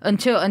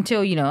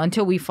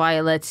 until we fight,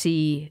 let's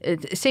see.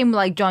 Same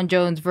like John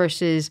Jones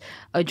versus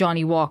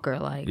Johnny Walker,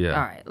 like, all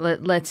right,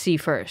 let's see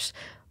first.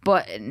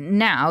 But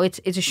now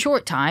it's a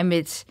short time.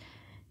 It's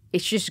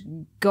just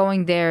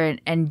going there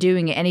and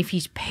doing it. And if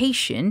he's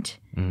patient,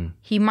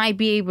 he might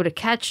be able to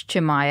catch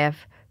Chimaev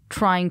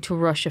trying to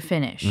rush a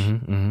finish.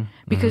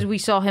 Because we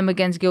saw him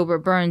against Gilbert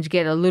Burns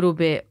get a little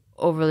bit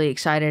overly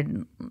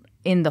excited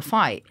in the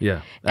fight.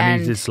 Yeah.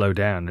 And he did slow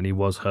down and he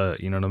was hurt,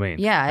 you know what I mean?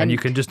 Yeah. And you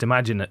can just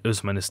imagine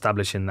Usman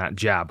establishing that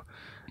jab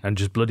and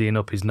just bloodying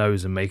up his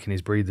nose and making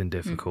his breathing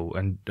difficult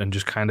and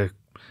just kind of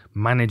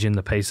managing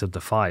the pace of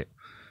the fight.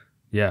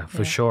 Yeah,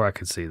 for sure I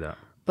could see that.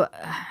 But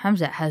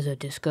Khamzat has a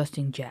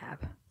disgusting jab.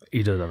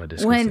 He does have a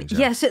disgusting jab.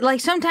 Yes,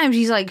 like sometimes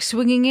he's like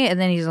swinging it and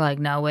then he's like,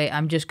 no, wait,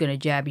 I'm just going to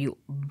jab you.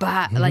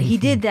 Like he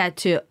did that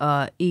to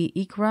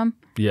Ikram.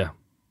 Yeah.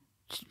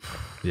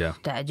 Yeah.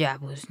 That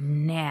jab was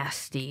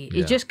nasty.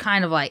 It just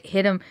kind of like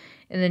hit him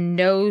in the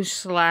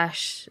nose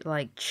 /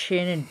 like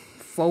chin and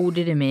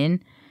folded him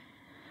in.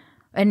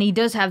 And he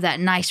does have that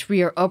nice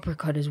rear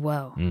uppercut as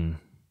well. And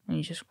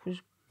he just was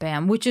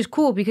bam, which is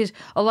cool because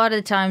a lot of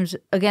the times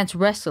against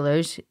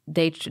wrestlers,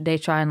 they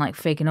try and like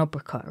fake an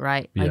uppercut,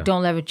 right? Like,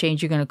 don't ever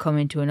change, you're going to come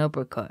into an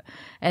uppercut.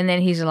 And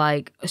then he's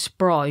like,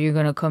 sprawl, you're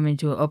going to come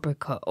into an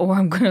uppercut, or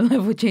I'm going to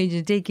level change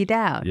and take you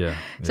down.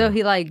 So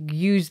he like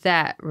used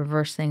that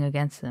reverse thing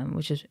against them,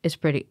 which is, it's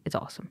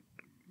awesome.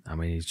 I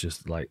mean, he's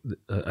just like,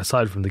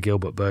 aside from the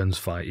Gilbert Burns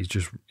fight, he's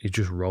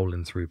just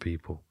rolling through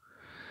people.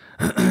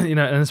 You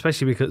know, and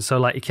especially because, so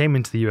like, he came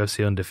into the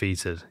UFC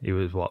undefeated. He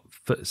was what,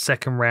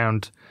 second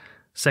round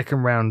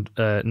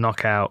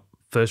knockout,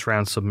 first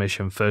round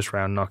submission, first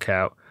round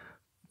knockout,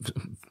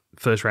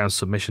 first round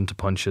submission to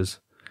punches.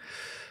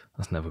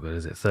 That's never good,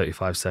 is it?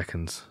 35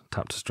 seconds,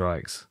 tap to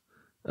strikes.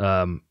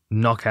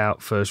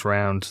 Knockout, first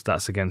round,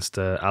 that's against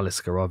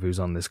Aliskerov, who's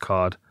on this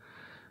card.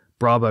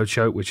 Bravo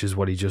choke, which is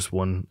what he just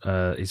won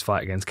his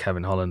fight against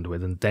Kevin Holland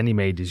with, and then he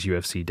made his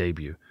UFC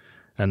debut.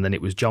 And then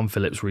it was John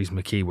Phillips, Reese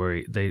McKee,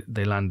 where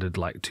they landed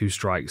like 2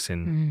 strikes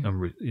in,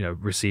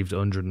 and received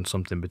 100 and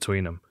something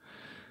between them.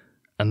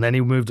 And then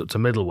he moved up to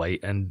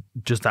middleweight, and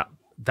just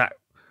that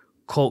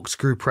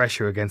corkscrew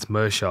pressure against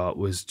Meerschaert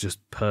was just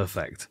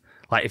perfect.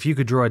 Like, if you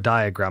could draw a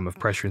diagram of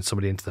pressuring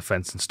somebody into the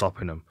fence and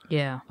stopping them,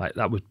 like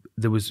that was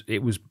there was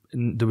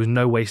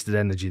no wasted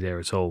energy there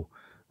at all.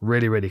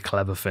 Really, really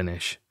clever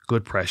finish.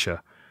 Good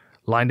pressure.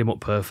 Lined him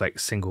up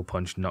perfect. Single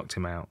punch, knocked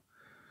him out.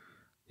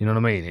 You know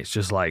what I mean? It's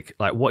just like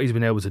what he's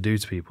been able to do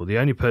to people. The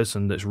only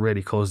person that's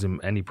really caused him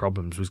any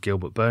problems was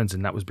Gilbert Burns,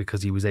 and that was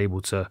because he was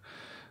able to...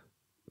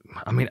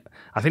 I mean,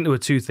 I think there were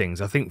two things.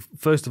 I think,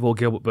 first of all,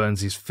 Gilbert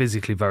Burns is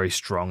physically very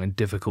strong and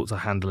difficult to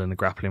handle in the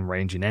grappling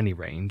range, in any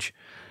range,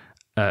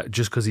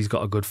 just because he's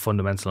got a good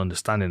fundamental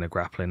understanding of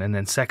grappling. And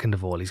then second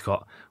of all, he's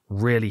got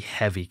really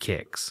heavy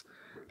kicks.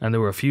 And there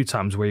were a few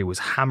times where he was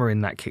hammering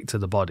that kick to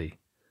the body.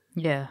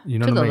 Yeah, you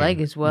know to what the I mean?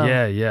 leg as well.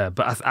 Yeah.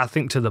 But I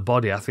think to the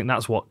body, I think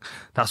that's what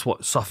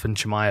softened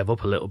Chimaev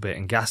up a little bit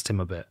and gassed him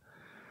a bit.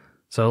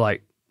 So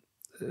like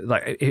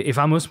if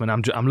I'm Usman,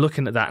 I'm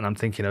looking at that and I'm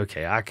thinking,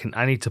 okay,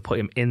 I need to put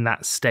him in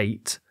that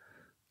state,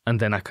 and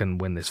then I can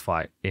win this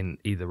fight in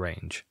either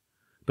range.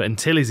 But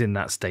until he's in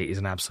that state, he's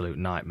an absolute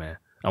nightmare.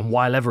 And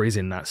while ever he's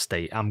in that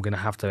state, I'm gonna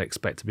have to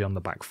expect to be on the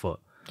back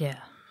foot. Yeah.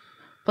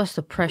 Plus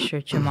the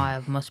pressure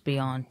Chimaev must be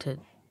on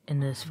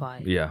in this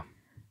fight. Yeah.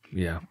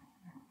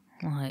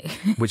 Like,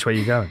 which way are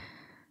you going?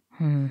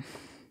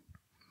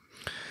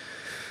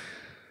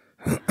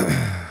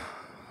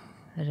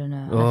 I don't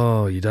know.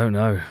 Oh, you don't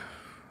know.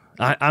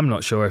 I'm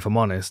not sure, if I'm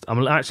honest.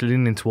 I'm actually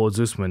leaning towards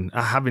Usman.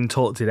 Having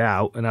talked it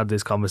out and had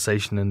this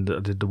conversation and I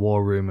did the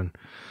war room, and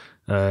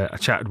I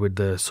chatted with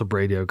the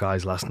sub-radio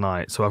guys last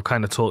night. So I've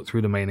kind of talked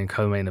through the main and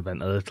co-main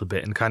event a little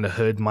bit and kind of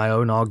heard my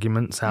own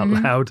arguments out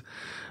loud.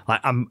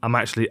 Like I'm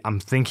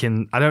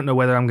thinking, I don't know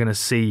whether I'm going to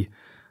see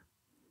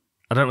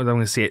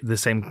it the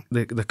same,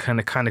 the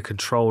kind of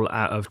control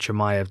out of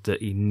Chimaev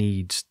that he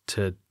needs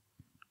to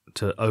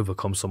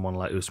overcome someone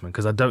like Usman,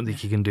 because I don't think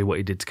he can do what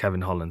he did to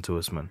Kevin Holland to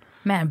Usman.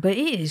 Man, but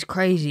it is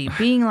crazy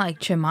being like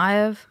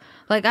Chimaev.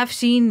 Like, I've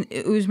seen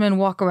Usman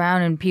walk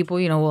around and people,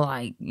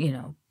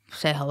 will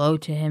say hello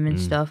to him and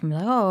stuff and be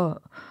like, oh.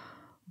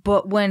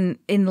 But when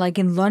in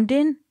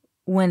London,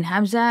 when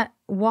Khamzat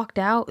walked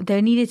out,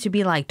 there needed to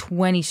be like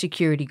 20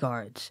 security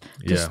guards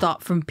to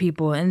stop from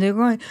people, and they're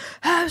going,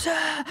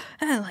 Khamzat,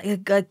 and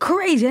like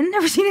crazy. I've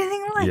never seen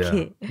anything like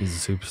it.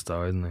 He's a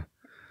superstar, isn't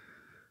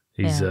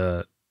he? He's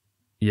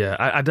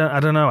I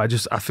don't know.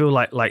 I feel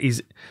like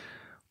he's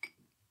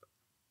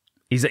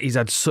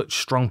had such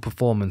strong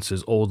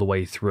performances all the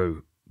way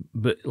through.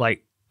 But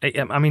I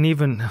mean,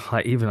 even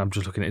I'm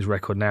just looking at his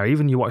record now.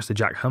 Even you watch the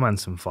Jack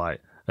Hermansson fight,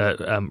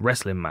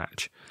 wrestling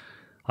match.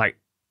 Like,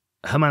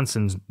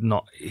 Hermansson's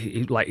not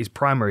his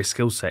primary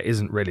skill set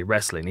isn't really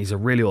wrestling. He's a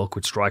really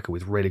awkward striker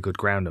with really good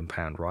ground and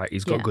pound. Right,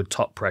 he's got good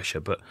top pressure,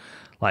 but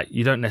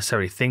you don't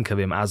necessarily think of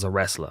him as a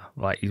wrestler.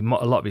 Like, a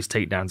lot of his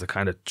takedowns are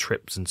kind of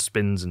trips and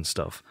spins and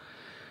stuff.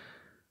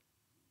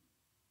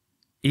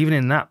 Even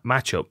in that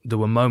matchup, there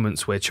were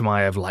moments where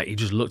Chimaev, he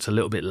just looked a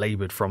little bit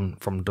laboured from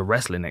the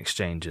wrestling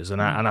exchanges. And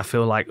I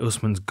feel like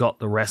Usman's got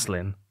the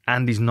wrestling,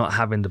 and he's not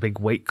having the big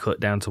weight cut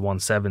down to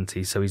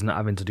 170, so he's not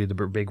having to do the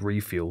big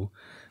refuel.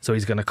 So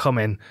he's going to come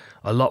in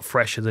a lot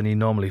fresher than he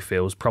normally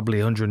feels, probably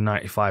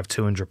 195,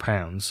 200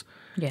 pounds.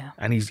 Yeah.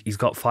 And he's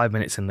got 5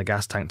 minutes in the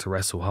gas tank to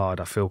wrestle hard.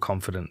 I feel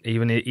confident,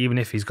 even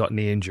if he's got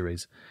knee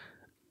injuries.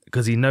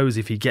 Because he knows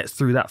if he gets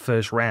through that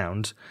first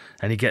round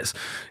and he gets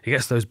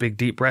those big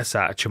deep breaths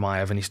out of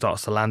Chimaev and he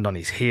starts to land on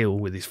his heel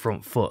with his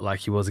front foot like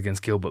he was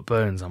against Gilbert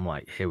Burns, I'm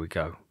like, here we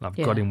go. I've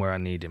got him where I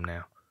need him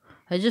now.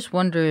 I just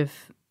wonder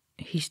if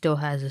he still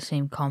has the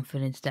same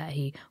confidence that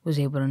he was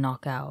able to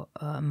knock out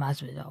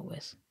Masvidal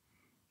with.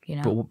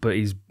 But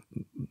he's,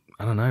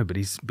 I don't know, but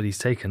he's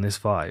taken this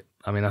fight.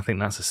 I mean, I think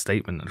that's a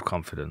statement of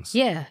confidence.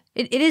 Yeah,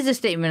 it is a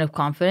statement of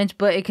confidence,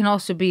 but it can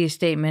also be a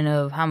statement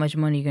of how much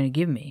money you're going to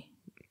give me.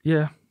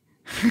 Yeah.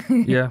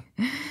 Yeah.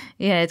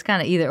 Yeah, it's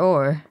kind of either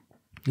or.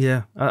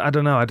 Yeah, I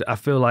don't know. I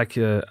feel like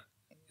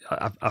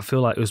I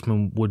feel like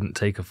Usman wouldn't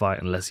take a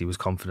fight unless he was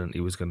confident he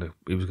was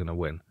gonna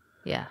win.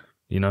 Yeah.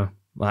 And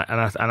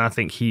I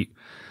think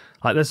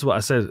this is what I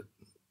said.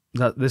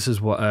 That this is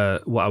what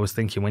I was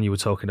thinking when you were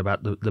talking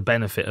about the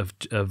benefit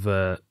of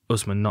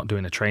Usman not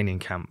doing a training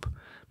camp,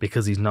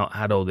 because he's not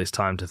had all this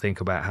time to think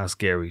about how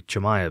scary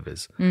Chimaev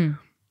is.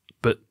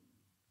 But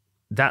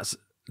that's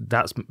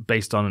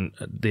based on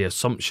the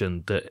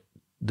assumption that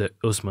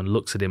Usman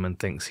looks at him and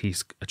thinks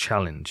he's a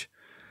challenge,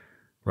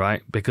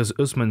 right? Because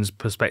Usman's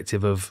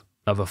perspective of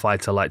a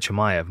fighter like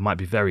Chimaev might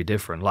be very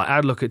different. Like,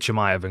 I'd look at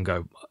Chimaev and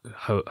go,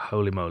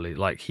 holy moly,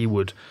 like he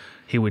would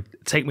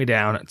take me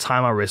down, tie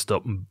my wrist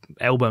up, and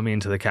elbow me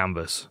into the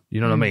canvas.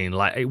 You know what I mean?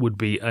 Like, it would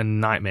be a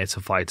nightmare to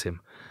fight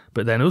him.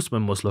 But then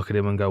Usman must look at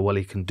him and go, well,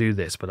 he can do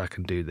this, but I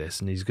can do this.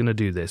 And he's going to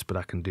do this, but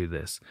I can do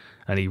this.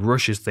 And he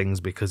rushes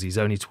things because he's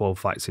only 12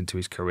 fights into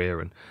his career.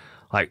 And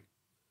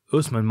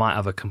Usman might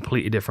have a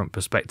completely different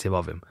perspective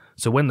of him.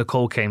 So when the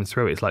call came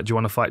through, it's like, do you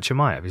want to fight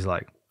Chimaev? He's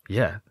like,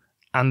 yeah.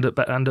 And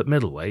at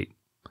middleweight,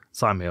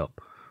 sign me up.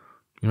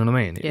 You know what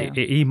I mean? Yeah.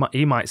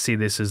 He might see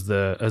this as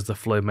the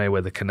Floyd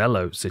Mayweather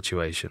Canelo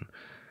situation.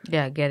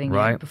 Yeah, getting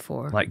it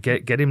before. Like,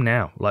 get him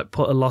now. Like,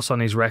 put a loss on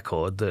his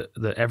record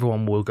that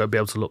everyone will be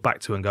able to look back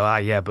to and go,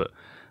 yeah, but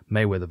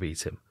Mayweather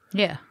beat him.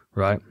 Yeah.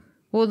 Right?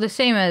 Well, the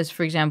same as,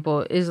 for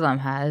example, Islam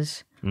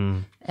has,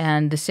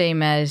 and the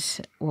same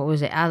as, what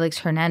was it, Alex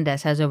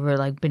Hernandez has over,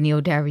 like,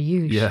 Beneil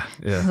Dariush. Yeah,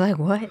 yeah. Like,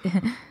 what?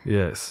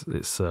 Yes,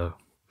 it's I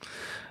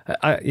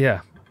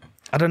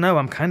don't know.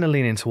 I'm kind of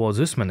leaning towards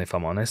Usman, if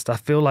I'm honest. I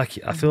feel like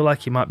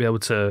he might be able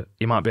to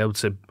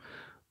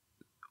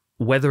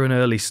weather an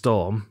early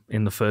storm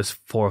in the first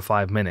 4 or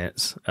 5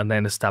 minutes, and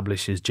then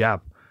establish his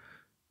jab,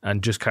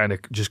 and just kind of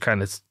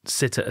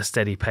sit at a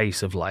steady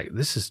pace of, like,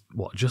 this is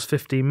what, just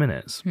 15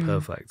 minutes,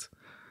 perfect.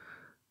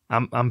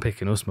 I'm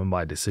picking Usman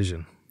by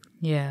decision.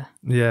 Yeah.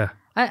 Yeah.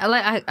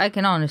 I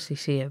can honestly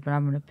see it, but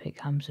I'm gonna pick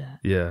Khamzat.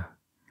 Yeah.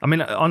 I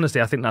mean,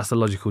 honestly, I think that's the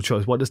logical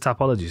choice. What does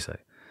Tapology say?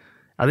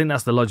 I think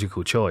that's the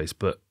logical choice,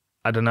 but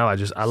I don't know. I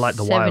like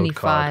the wild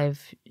card.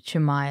 75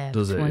 Chimaev,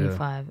 Does it?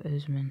 25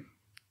 Usman.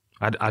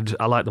 I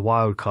like the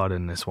wild card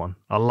in this one.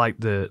 I like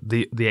the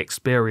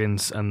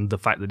experience and the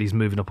fact that he's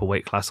moving up a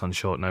weight class on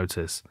short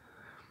notice.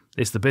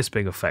 It's the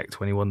Bisping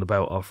effect when he won the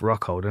belt off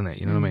Rockhold, isn't it?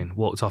 You know what I mean?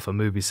 Walked off a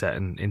movie set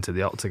and into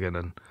the octagon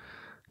and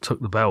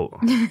took the belt.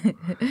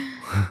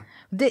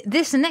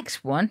 This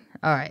next one,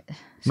 all right.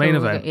 So main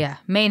event.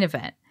 Main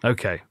event.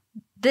 Okay.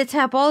 The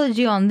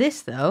Tapology on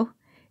this, though,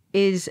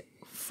 is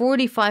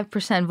 45%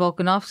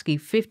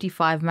 Volkanovski,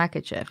 55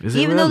 Makhachev. Is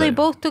it Even though they really?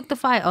 both took the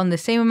fight on the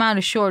same amount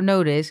of short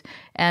notice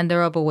and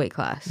they're up a weight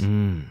class.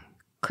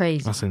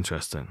 Crazy. That's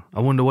interesting. I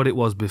wonder what it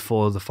was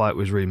before the fight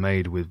was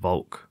remade with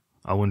Volk.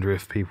 I wonder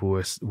if people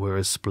were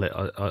as split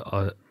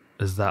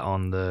as that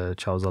on the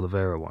Charles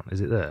Oliveira one. Is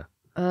it there?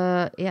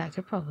 Yeah, I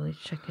could probably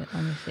check it.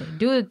 Let me see.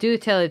 Do a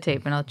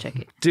teletape and I'll check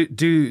it. Do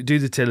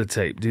the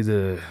teletape. Do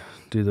the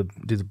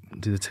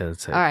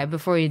teletape. All right,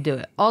 before you do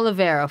it,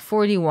 Oliveira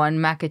 41,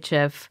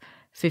 Makhachev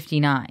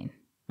 59.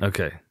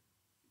 Okay.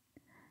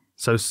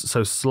 So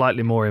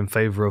slightly more in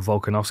favor of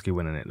Volkanovski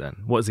winning it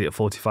then. What is he at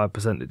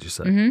 45%? Did you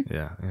say? Mm-hmm.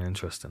 Yeah.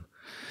 Interesting.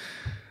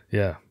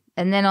 Yeah.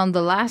 And then on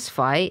their last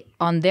fight,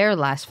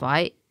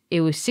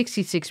 it was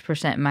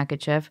 66%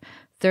 Makhachev,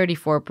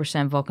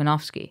 34%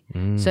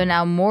 Volkanovski. So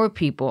now more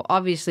people,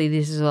 obviously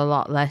this is a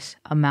lot less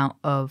amount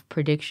of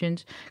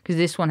predictions because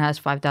this one has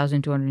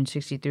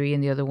 5,263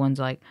 and the other one's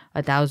like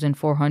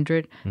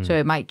 1,400. So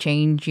it might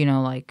change,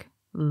 like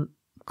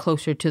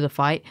closer to the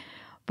fight.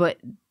 But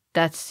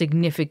that's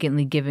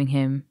significantly giving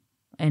him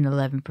an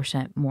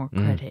 11% more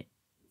credit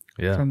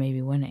for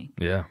maybe winning.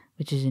 Yeah.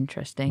 Which is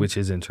interesting. Oh,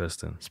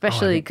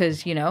 Especially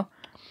because,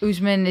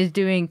 Usman is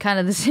doing kind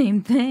of the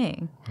same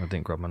thing. I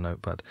didn't grab my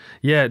notepad.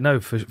 Yeah,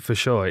 no, for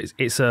sure. I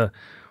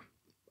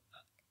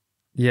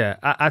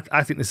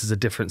think this is a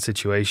different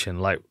situation.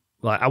 Like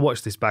I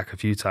watched this back a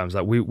few times.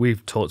 Like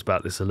we've talked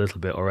about this a little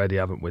bit already,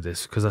 haven't we?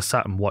 This because I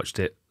sat and watched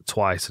it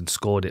twice and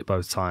scored it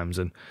both times,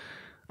 and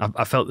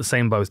I felt the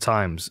same both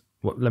times.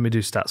 Let me do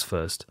stats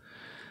first.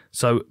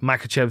 So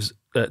Makhachev's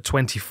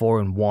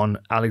 24-1,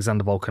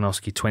 Alexander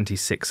Volkanovski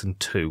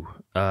 26-2.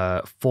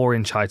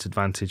 4-inch height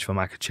advantage for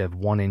Makhachev,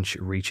 1-inch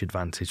reach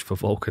advantage for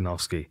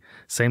Volkanovski.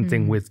 Same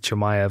thing with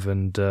Chimaev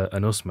and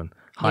Usman.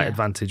 Height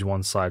advantage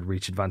one side,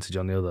 reach advantage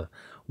on the other.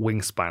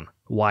 Wingspan,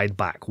 wide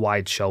back,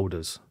 wide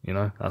shoulders.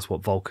 That's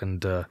what Volk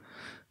and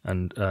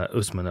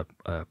Usman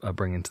are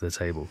bringing to the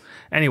table.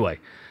 Anyway,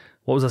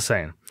 what was I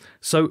saying?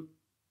 So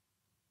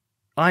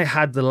I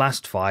had the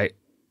last fight.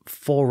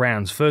 4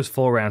 rounds, first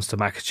 4 rounds to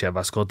Makhachev.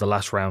 I scored the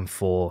last round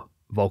for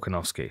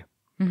Volkanovski.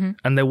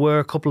 And there were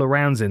a couple of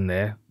rounds in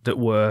there that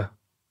were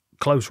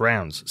close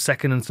rounds.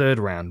 Second and third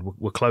round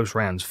were close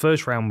rounds.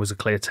 First round was a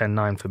clear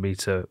 10-9 for me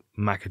to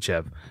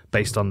Makhachev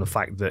based on the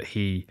fact that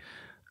he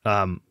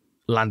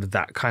landed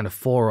that kind of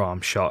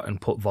forearm shot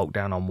and put Volk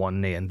down on one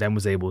knee and then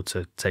was able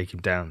to take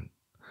him down.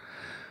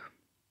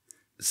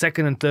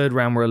 Second and third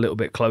round were a little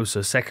bit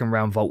closer. Second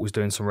round, Volk was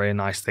doing some really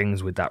nice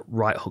things with that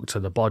right hook to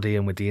the body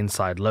and with the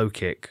inside low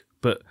kick.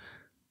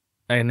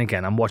 And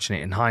again, I'm watching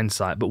it in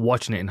hindsight, but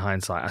watching it in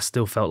hindsight, I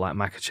still felt like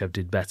Makhachev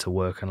did better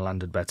work and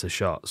landed better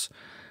shots.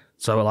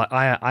 So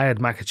I had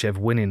Makhachev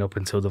winning up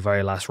until the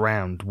very last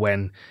round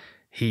when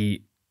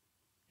he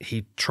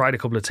tried a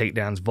couple of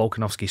takedowns.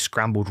 Volkanovski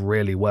scrambled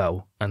really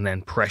well and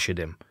then pressured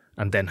him.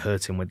 And then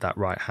hurt him with that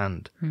right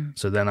hand.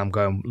 So then I'm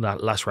going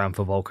that last round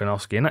for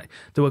Volkanovski. And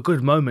there were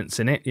good moments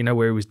in it,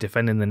 where he was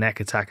defending the neck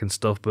attack and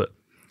stuff, but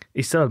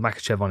he still had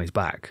Makhachev on his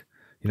back.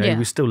 He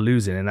was still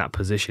losing in that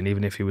position,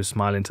 even if he was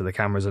smiling to the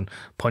cameras and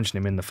punching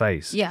him in the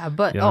face. Yeah,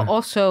 but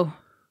also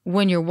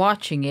when you're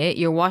watching it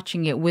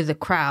with a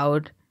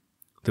crowd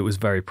that was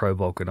very pro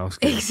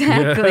Volkanovski.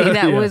 Exactly.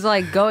 That was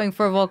like going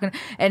for Volkan.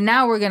 And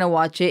now we're going to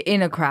watch it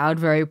in a crowd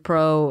very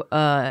pro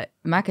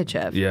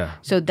Makhachev. Yeah.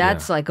 So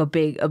that's like a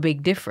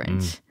big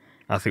difference.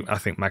 I think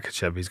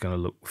Makhachev is going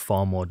to look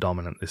far more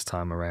dominant this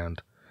time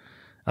around.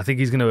 I think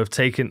he's going to have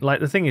taken,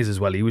 the thing is as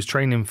well, he was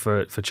training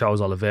for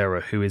Charles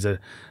Oliveira, who is an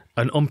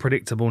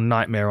unpredictable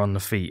nightmare on the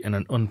feet and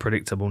an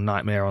unpredictable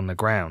nightmare on the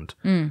ground,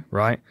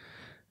 right?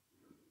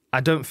 I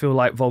don't feel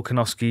like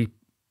Volkanovski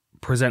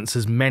presents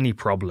as many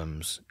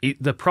problems.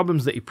 The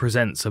problems that he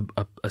presents are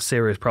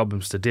serious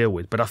problems to deal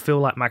with, but I feel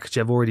like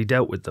Makhachev already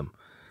dealt with them.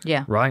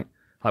 Yeah. Right?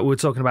 Like we were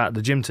talking about at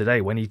the gym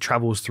today, when he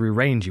travels through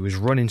range, he was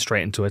running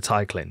straight into a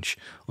tie clinch,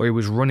 or he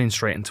was running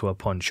straight into a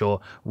punch,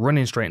 or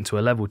running straight into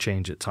a level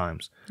change at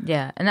times.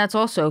 Yeah, and that's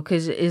also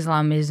because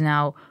Islam is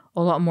now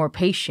a lot more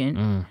patient.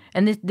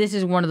 And this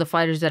is one of the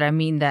fighters that I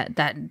mean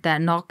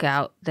that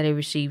knockout that he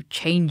received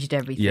changed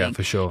everything. Yeah,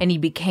 for sure. And he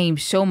became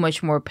so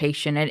much more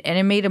patient, and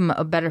it made him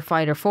a better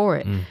fighter for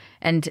it.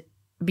 And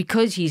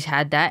because he's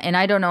had that, and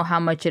I don't know how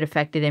much it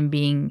affected him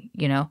being,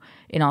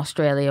 in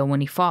Australia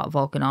when he fought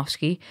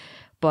Volkanovski,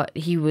 but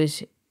he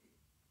was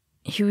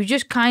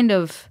just kind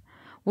of,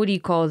 what do you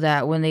call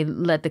that, when they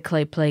let the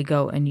clay play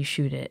go and you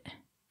shoot it?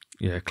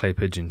 Yeah, clay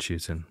pigeon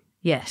shooting.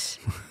 Yes.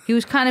 He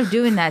was kind of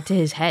doing that to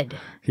his head.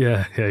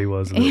 Yeah, he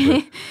was a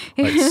little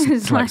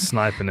bit. Like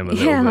sniping him a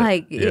little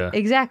bit.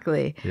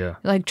 Exactly. Yeah.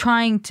 Like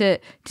trying to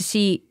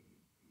see,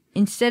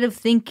 instead of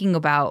thinking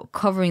about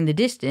covering the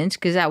distance,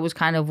 because that was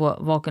kind of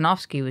what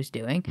Volkanovski was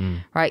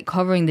doing, right?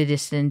 Covering the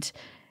distance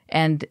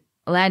and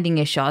landing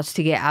his shots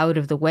to get out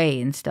of the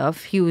way and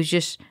stuff. He was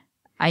just,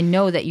 I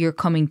know that you're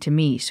coming to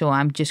me, so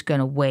I'm just going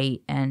to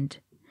wait and,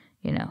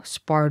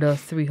 Sparta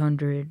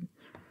 300,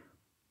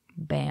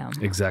 bam.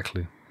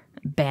 Exactly.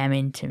 Bam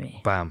into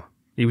me. Bam.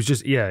 He was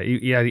just, he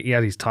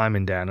had his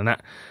timing down. And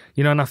that,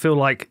 and I feel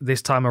like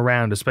this time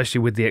around, especially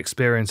with the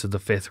experience of the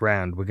 5th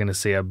round, we're going to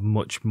see a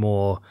much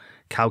more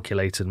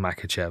calculated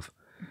Makhachev.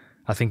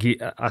 I think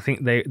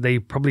they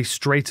probably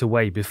straight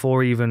away,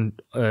 before even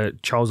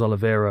Charles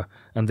Oliveira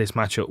and this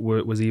matchup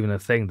was even a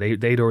thing,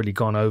 they'd already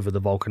gone over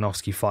the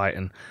Volkanovski fight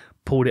and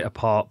pulled it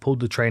apart, pulled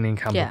the training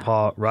camp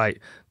apart, right?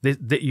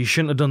 That you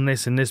shouldn't have done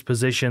this in this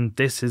position,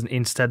 this is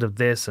instead of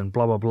this, and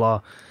blah, blah,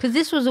 blah. Because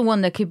this was the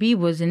one that Khabib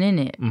wasn't in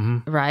it,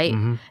 right?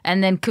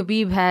 And then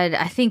Khabib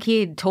I think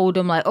he had told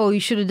him, like, oh, you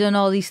should have done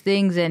all these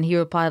things, and he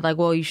replied, like,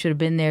 well, you should have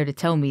been there to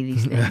tell me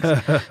these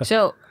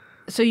things.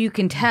 So you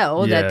can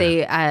tell that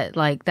they,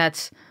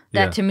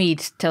 that to me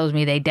tells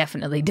me they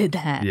definitely did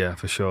that. Yeah,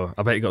 for sure.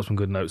 I bet you got some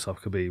good notes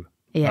off Khabib.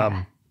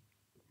 Yeah.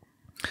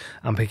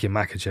 I'm picking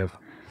Makhachev.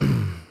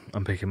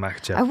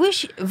 I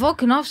wish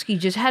Volkanovski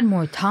just had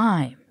more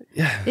time.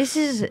 Yeah.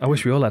 I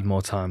wish we all had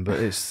more time, but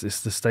it's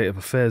the state of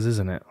affairs,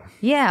 isn't it?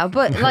 Yeah,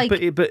 but like,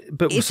 but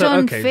it's so,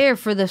 unfair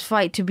for this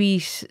fight to be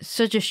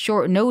such a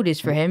short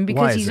notice for him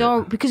because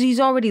he's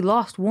already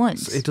lost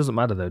once. It doesn't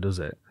matter though, does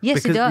it?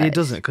 Yes, it does. It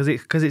doesn't because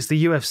it's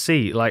the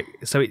UFC. Like,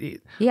 so the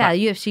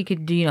UFC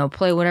could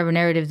play whatever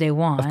narrative they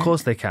want. Of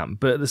course they can,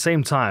 but at the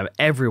same time,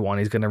 everyone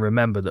is going to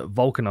remember that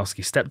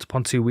Volkanovski stepped up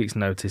on 2 weeks'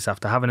 notice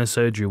after having a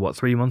surgery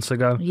 3 months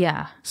ago.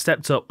 Yeah,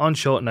 stepped up on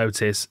short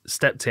notice,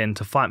 stepped in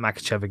to fight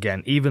Makhachev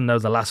again, even though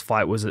the last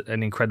fight was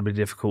an incredibly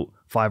difficult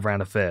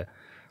 5-round affair.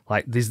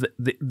 Like, there's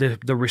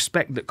the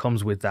respect that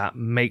comes with that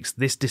makes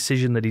this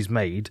decision that he's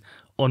made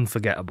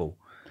unforgettable.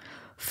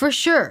 For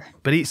sure.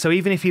 But so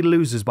even if he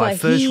loses by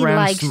first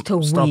round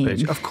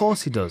stoppage, of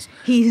course he does.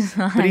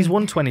 But he's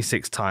won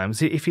 26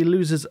 times. If he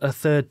loses a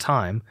third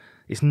time,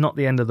 it's not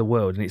the end of the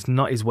world, and it's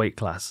not his weight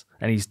class,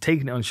 and he's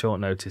taking it on short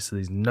notice, so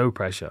there's no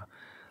pressure.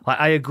 Like,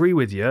 I agree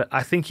with you.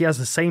 I think he has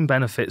the same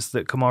benefits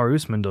that Kamaru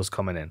Usman does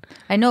coming in.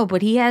 I know,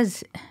 but he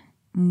has.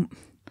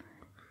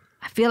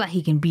 I feel like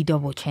he can be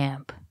double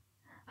champ.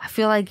 I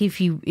feel like if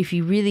he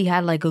really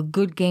had like a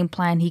good game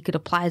plan, he could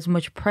apply as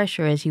much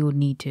pressure as he would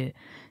need to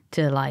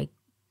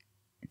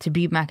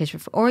beat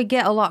Makhachev or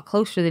get a lot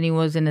closer than he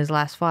was in his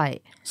last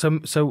fight.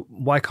 So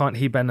why can't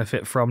he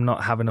benefit from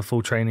not having a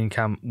full training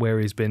camp where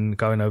he's been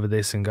going over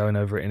this and going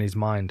over it in his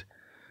mind?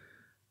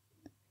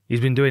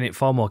 He's been doing it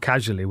far more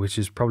casually, which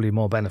is probably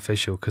more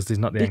beneficial because there's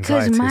not the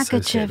anxiety. Because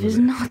Makhachev is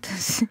not the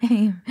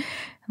same.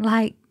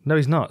 Like, no,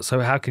 he's not. So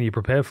how can you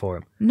prepare for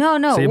him? No.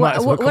 So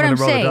what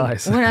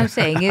I'm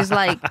saying is,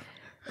 like,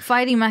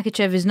 fighting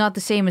Makhachev is not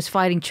the same as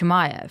fighting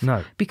Chimaev.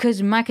 No.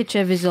 Because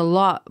Makhachev is a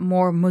lot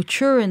more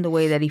mature in the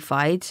way that he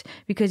fights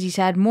because he's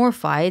had more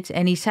fights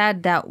and he's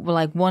had that,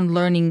 like, one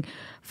learning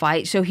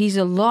fight. So he's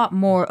a lot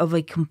more of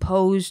a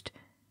composed,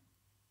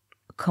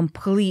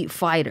 complete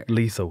fighter.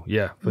 Lethal,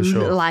 yeah, for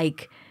sure.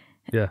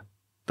 Yeah.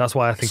 That's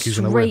why I think he's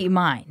going to win. Straight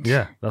mind.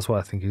 Yeah, that's why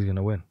I think he's going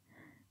to win.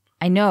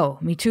 I know,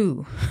 me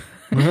too.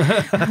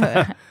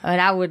 But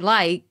I would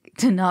like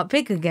to not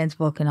pick against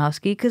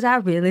Volkanovski because I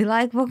really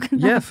like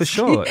Volkanovski. Yeah, for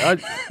sure.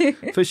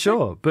 For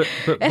sure. But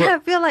I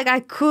feel like I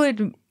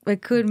could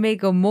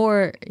make a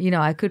more,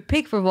 I could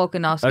pick for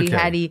Volkanovski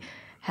had he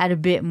had a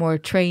bit more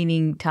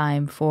training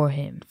time for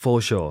him.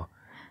 For sure.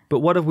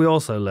 But what have we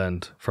also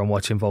learned from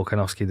watching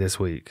Volkanovski this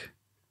week?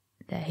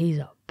 That he's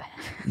a badass.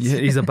 Yeah,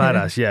 he's a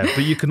badass, yeah.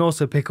 But you can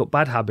also pick up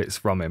bad habits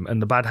from him.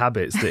 And the bad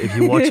habits that if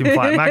you watch him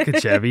fight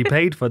Makhachev, he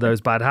paid for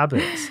those bad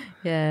habits.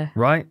 Yeah.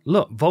 Right?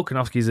 Look,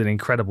 Volkanovski is an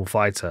incredible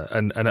fighter.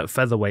 And at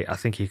featherweight, I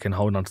think he can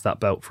hold on to that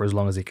belt for as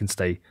long as he can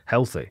stay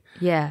healthy.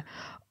 Yeah.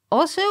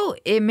 Also,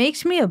 it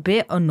makes me a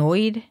bit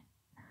annoyed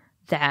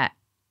that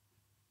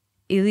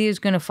Ilya's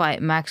going to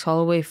fight Max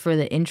Holloway for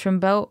the interim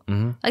belt.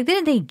 Mm-hmm. Like,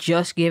 didn't they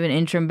just give an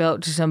interim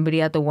belt to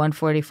somebody at the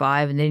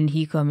 145 and then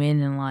he come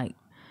in and, like,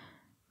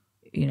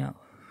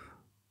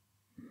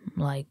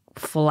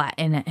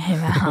 flatten him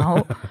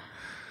out?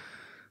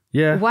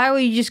 Yeah. Why were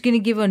you just going to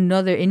give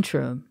another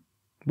interim?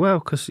 Well,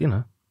 because,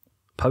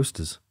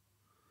 posters.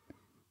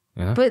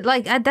 But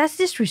like that's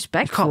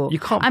disrespectful. You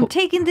can't I'm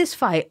taking this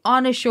fight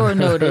on a short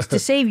notice to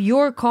save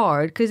your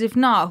card, because if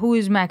not, who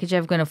is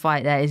Makhachev going to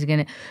fight that is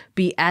going to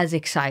be as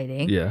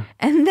exciting? Yeah.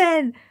 And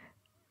then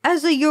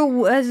as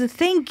a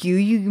thank you,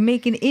 you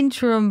make an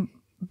interim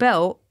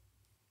belt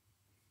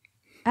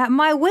at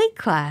my weight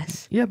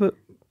class. Yeah, but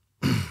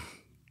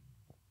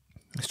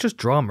it's just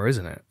drama,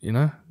 isn't it?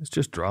 It's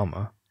just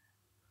drama.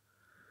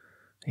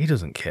 He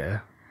doesn't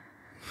care.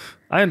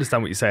 I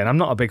understand what you're saying. I'm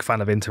not a big fan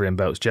of interim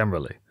belts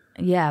generally.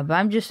 Yeah, but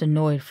I'm just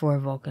annoyed for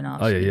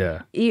Volkanovski. Oh,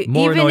 yeah.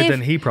 More annoyed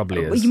than he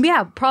probably is.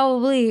 Yeah,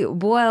 probably.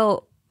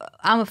 Well,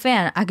 I'm a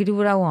fan. I can do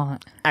what I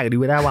want. I can do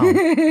what I want.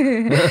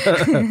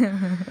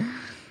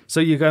 So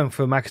you're going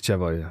for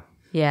Makhachev, are you?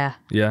 Yeah.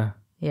 Yeah?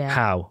 Yeah.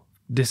 How?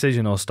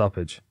 Decision or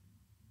stoppage?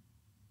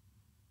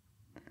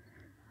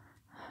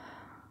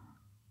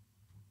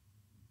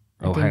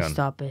 I think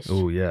stoppage.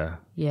 Oh, yeah.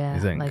 Yeah,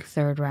 you think? like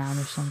third round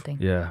or something.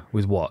 Yeah.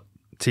 With what?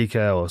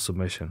 TKO or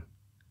submission?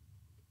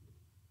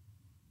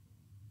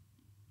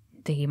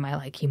 I think he might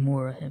like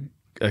Kimura him.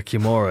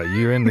 Kimura.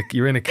 You're in a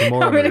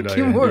Kimura I'm mood, in a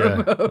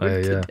Kimura mode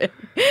yeah.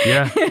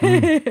 Yeah.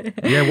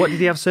 Yeah. What did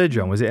he have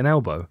surgery on? Was it an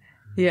elbow?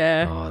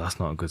 Yeah. Oh, that's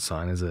not a good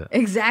sign, is it?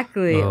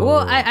 Exactly. Oh.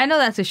 Well, I know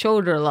that's a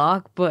shoulder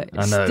lock, but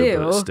I know,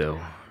 still. but still.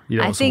 You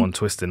don't want someone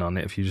twisting on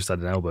it if you just had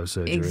an elbow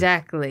surgery.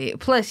 Exactly.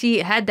 Plus, he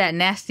had that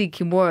nasty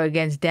Kimura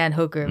against Dan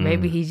Hooker.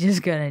 Maybe he's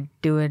just going to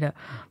do it to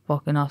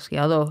Volkanovski.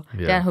 Although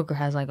Dan Hooker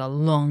has like a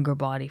longer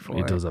body for it.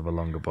 He does have a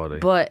longer body.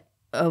 But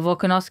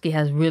Volkanovski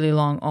has really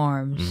long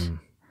arms.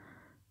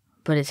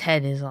 But his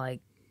head is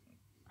like...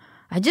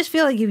 I just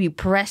feel like if you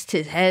pressed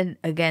his head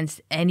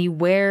against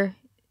anywhere,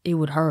 it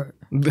would hurt.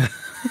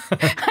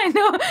 I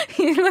know.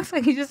 He looks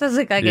like he just has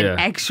like an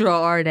extra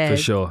hard edge. For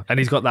sure. And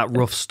he's got that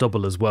rough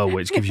stubble as well,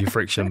 which gives you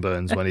friction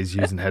burns when he's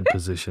using head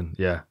position.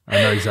 Yeah,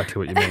 I know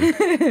exactly what you mean.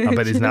 I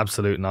bet he's an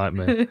absolute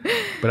nightmare.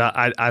 But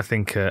I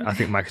think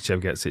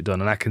Makhachev gets it done,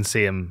 and I can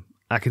see him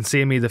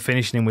either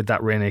finishing him with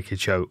that rear naked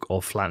choke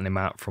or flattening him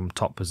out from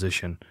top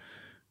position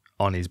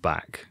on his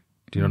back.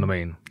 Do you know what I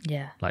mean?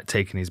 Yeah. Like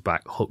taking his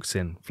back, hooks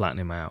in,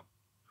 flattening him out.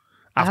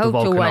 I hope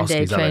to one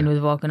day train with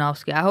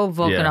Volkanovski. I hope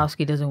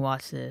Volkanovski doesn't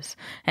watch this.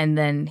 And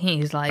then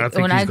he's like,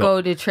 when I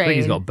go to train... I think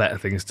he's got better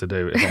things to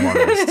do, if I'm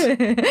honest.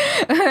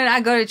 When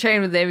I go to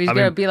train with him, he's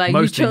going to be like,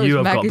 most of you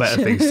have got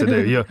better things to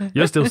do. do.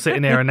 You're still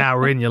sitting there an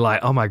hour in, you're like,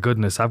 oh my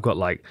goodness, I've got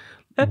like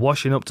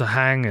washing up to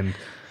hang and...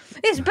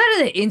 It's better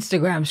than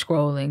Instagram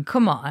scrolling.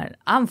 Come on.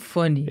 I'm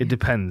funny. It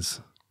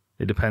depends.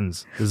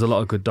 There's a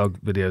lot of good dog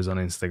videos on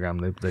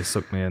Instagram. They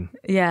suck me in.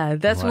 Yeah,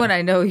 that's when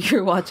I know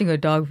you're watching a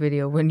dog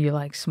video, when you're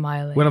like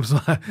smiling. When I'm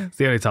smiling. It's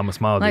the only time I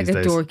smile like these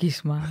days. Like a dorky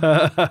smile.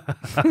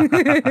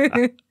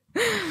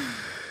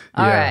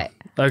 All right.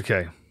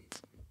 Okay.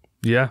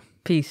 Yeah?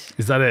 Peace.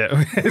 Is that it?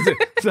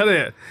 Is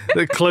that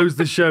it? Close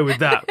the show with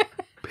that.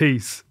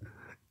 Peace.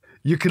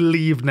 You can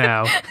leave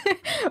now.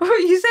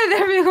 Well, you said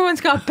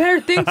everyone's got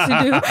better things to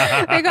do.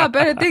 They got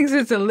better things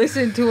than to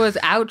listen to us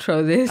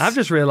outro this. I've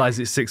just realised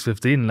it's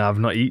 6:15 and I've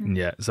not eaten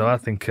yet, so I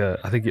think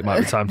it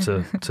might be time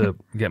to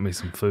get me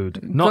some food.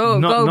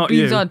 Not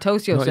beans you. on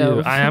toast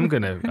yourself. I am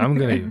gonna.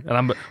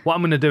 And what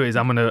I'm gonna do is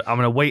I'm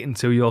gonna wait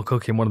until you're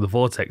cooking one of the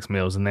Vortex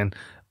meals and then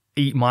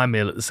eat my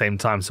meal at the same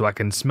time, so I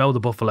can smell the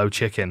buffalo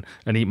chicken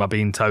and eat my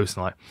bean toast.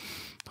 And like,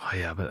 oh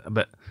yeah,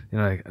 but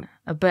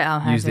I bet I'll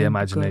have use the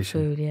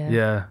imagination. Good food,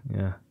 Yeah.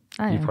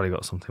 You've am. probably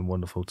got something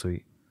wonderful to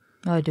eat.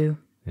 I do.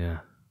 Yeah.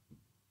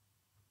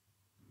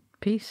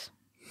 Peace.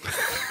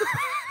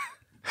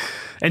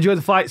 Enjoy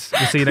the fights.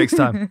 We'll see you next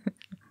time.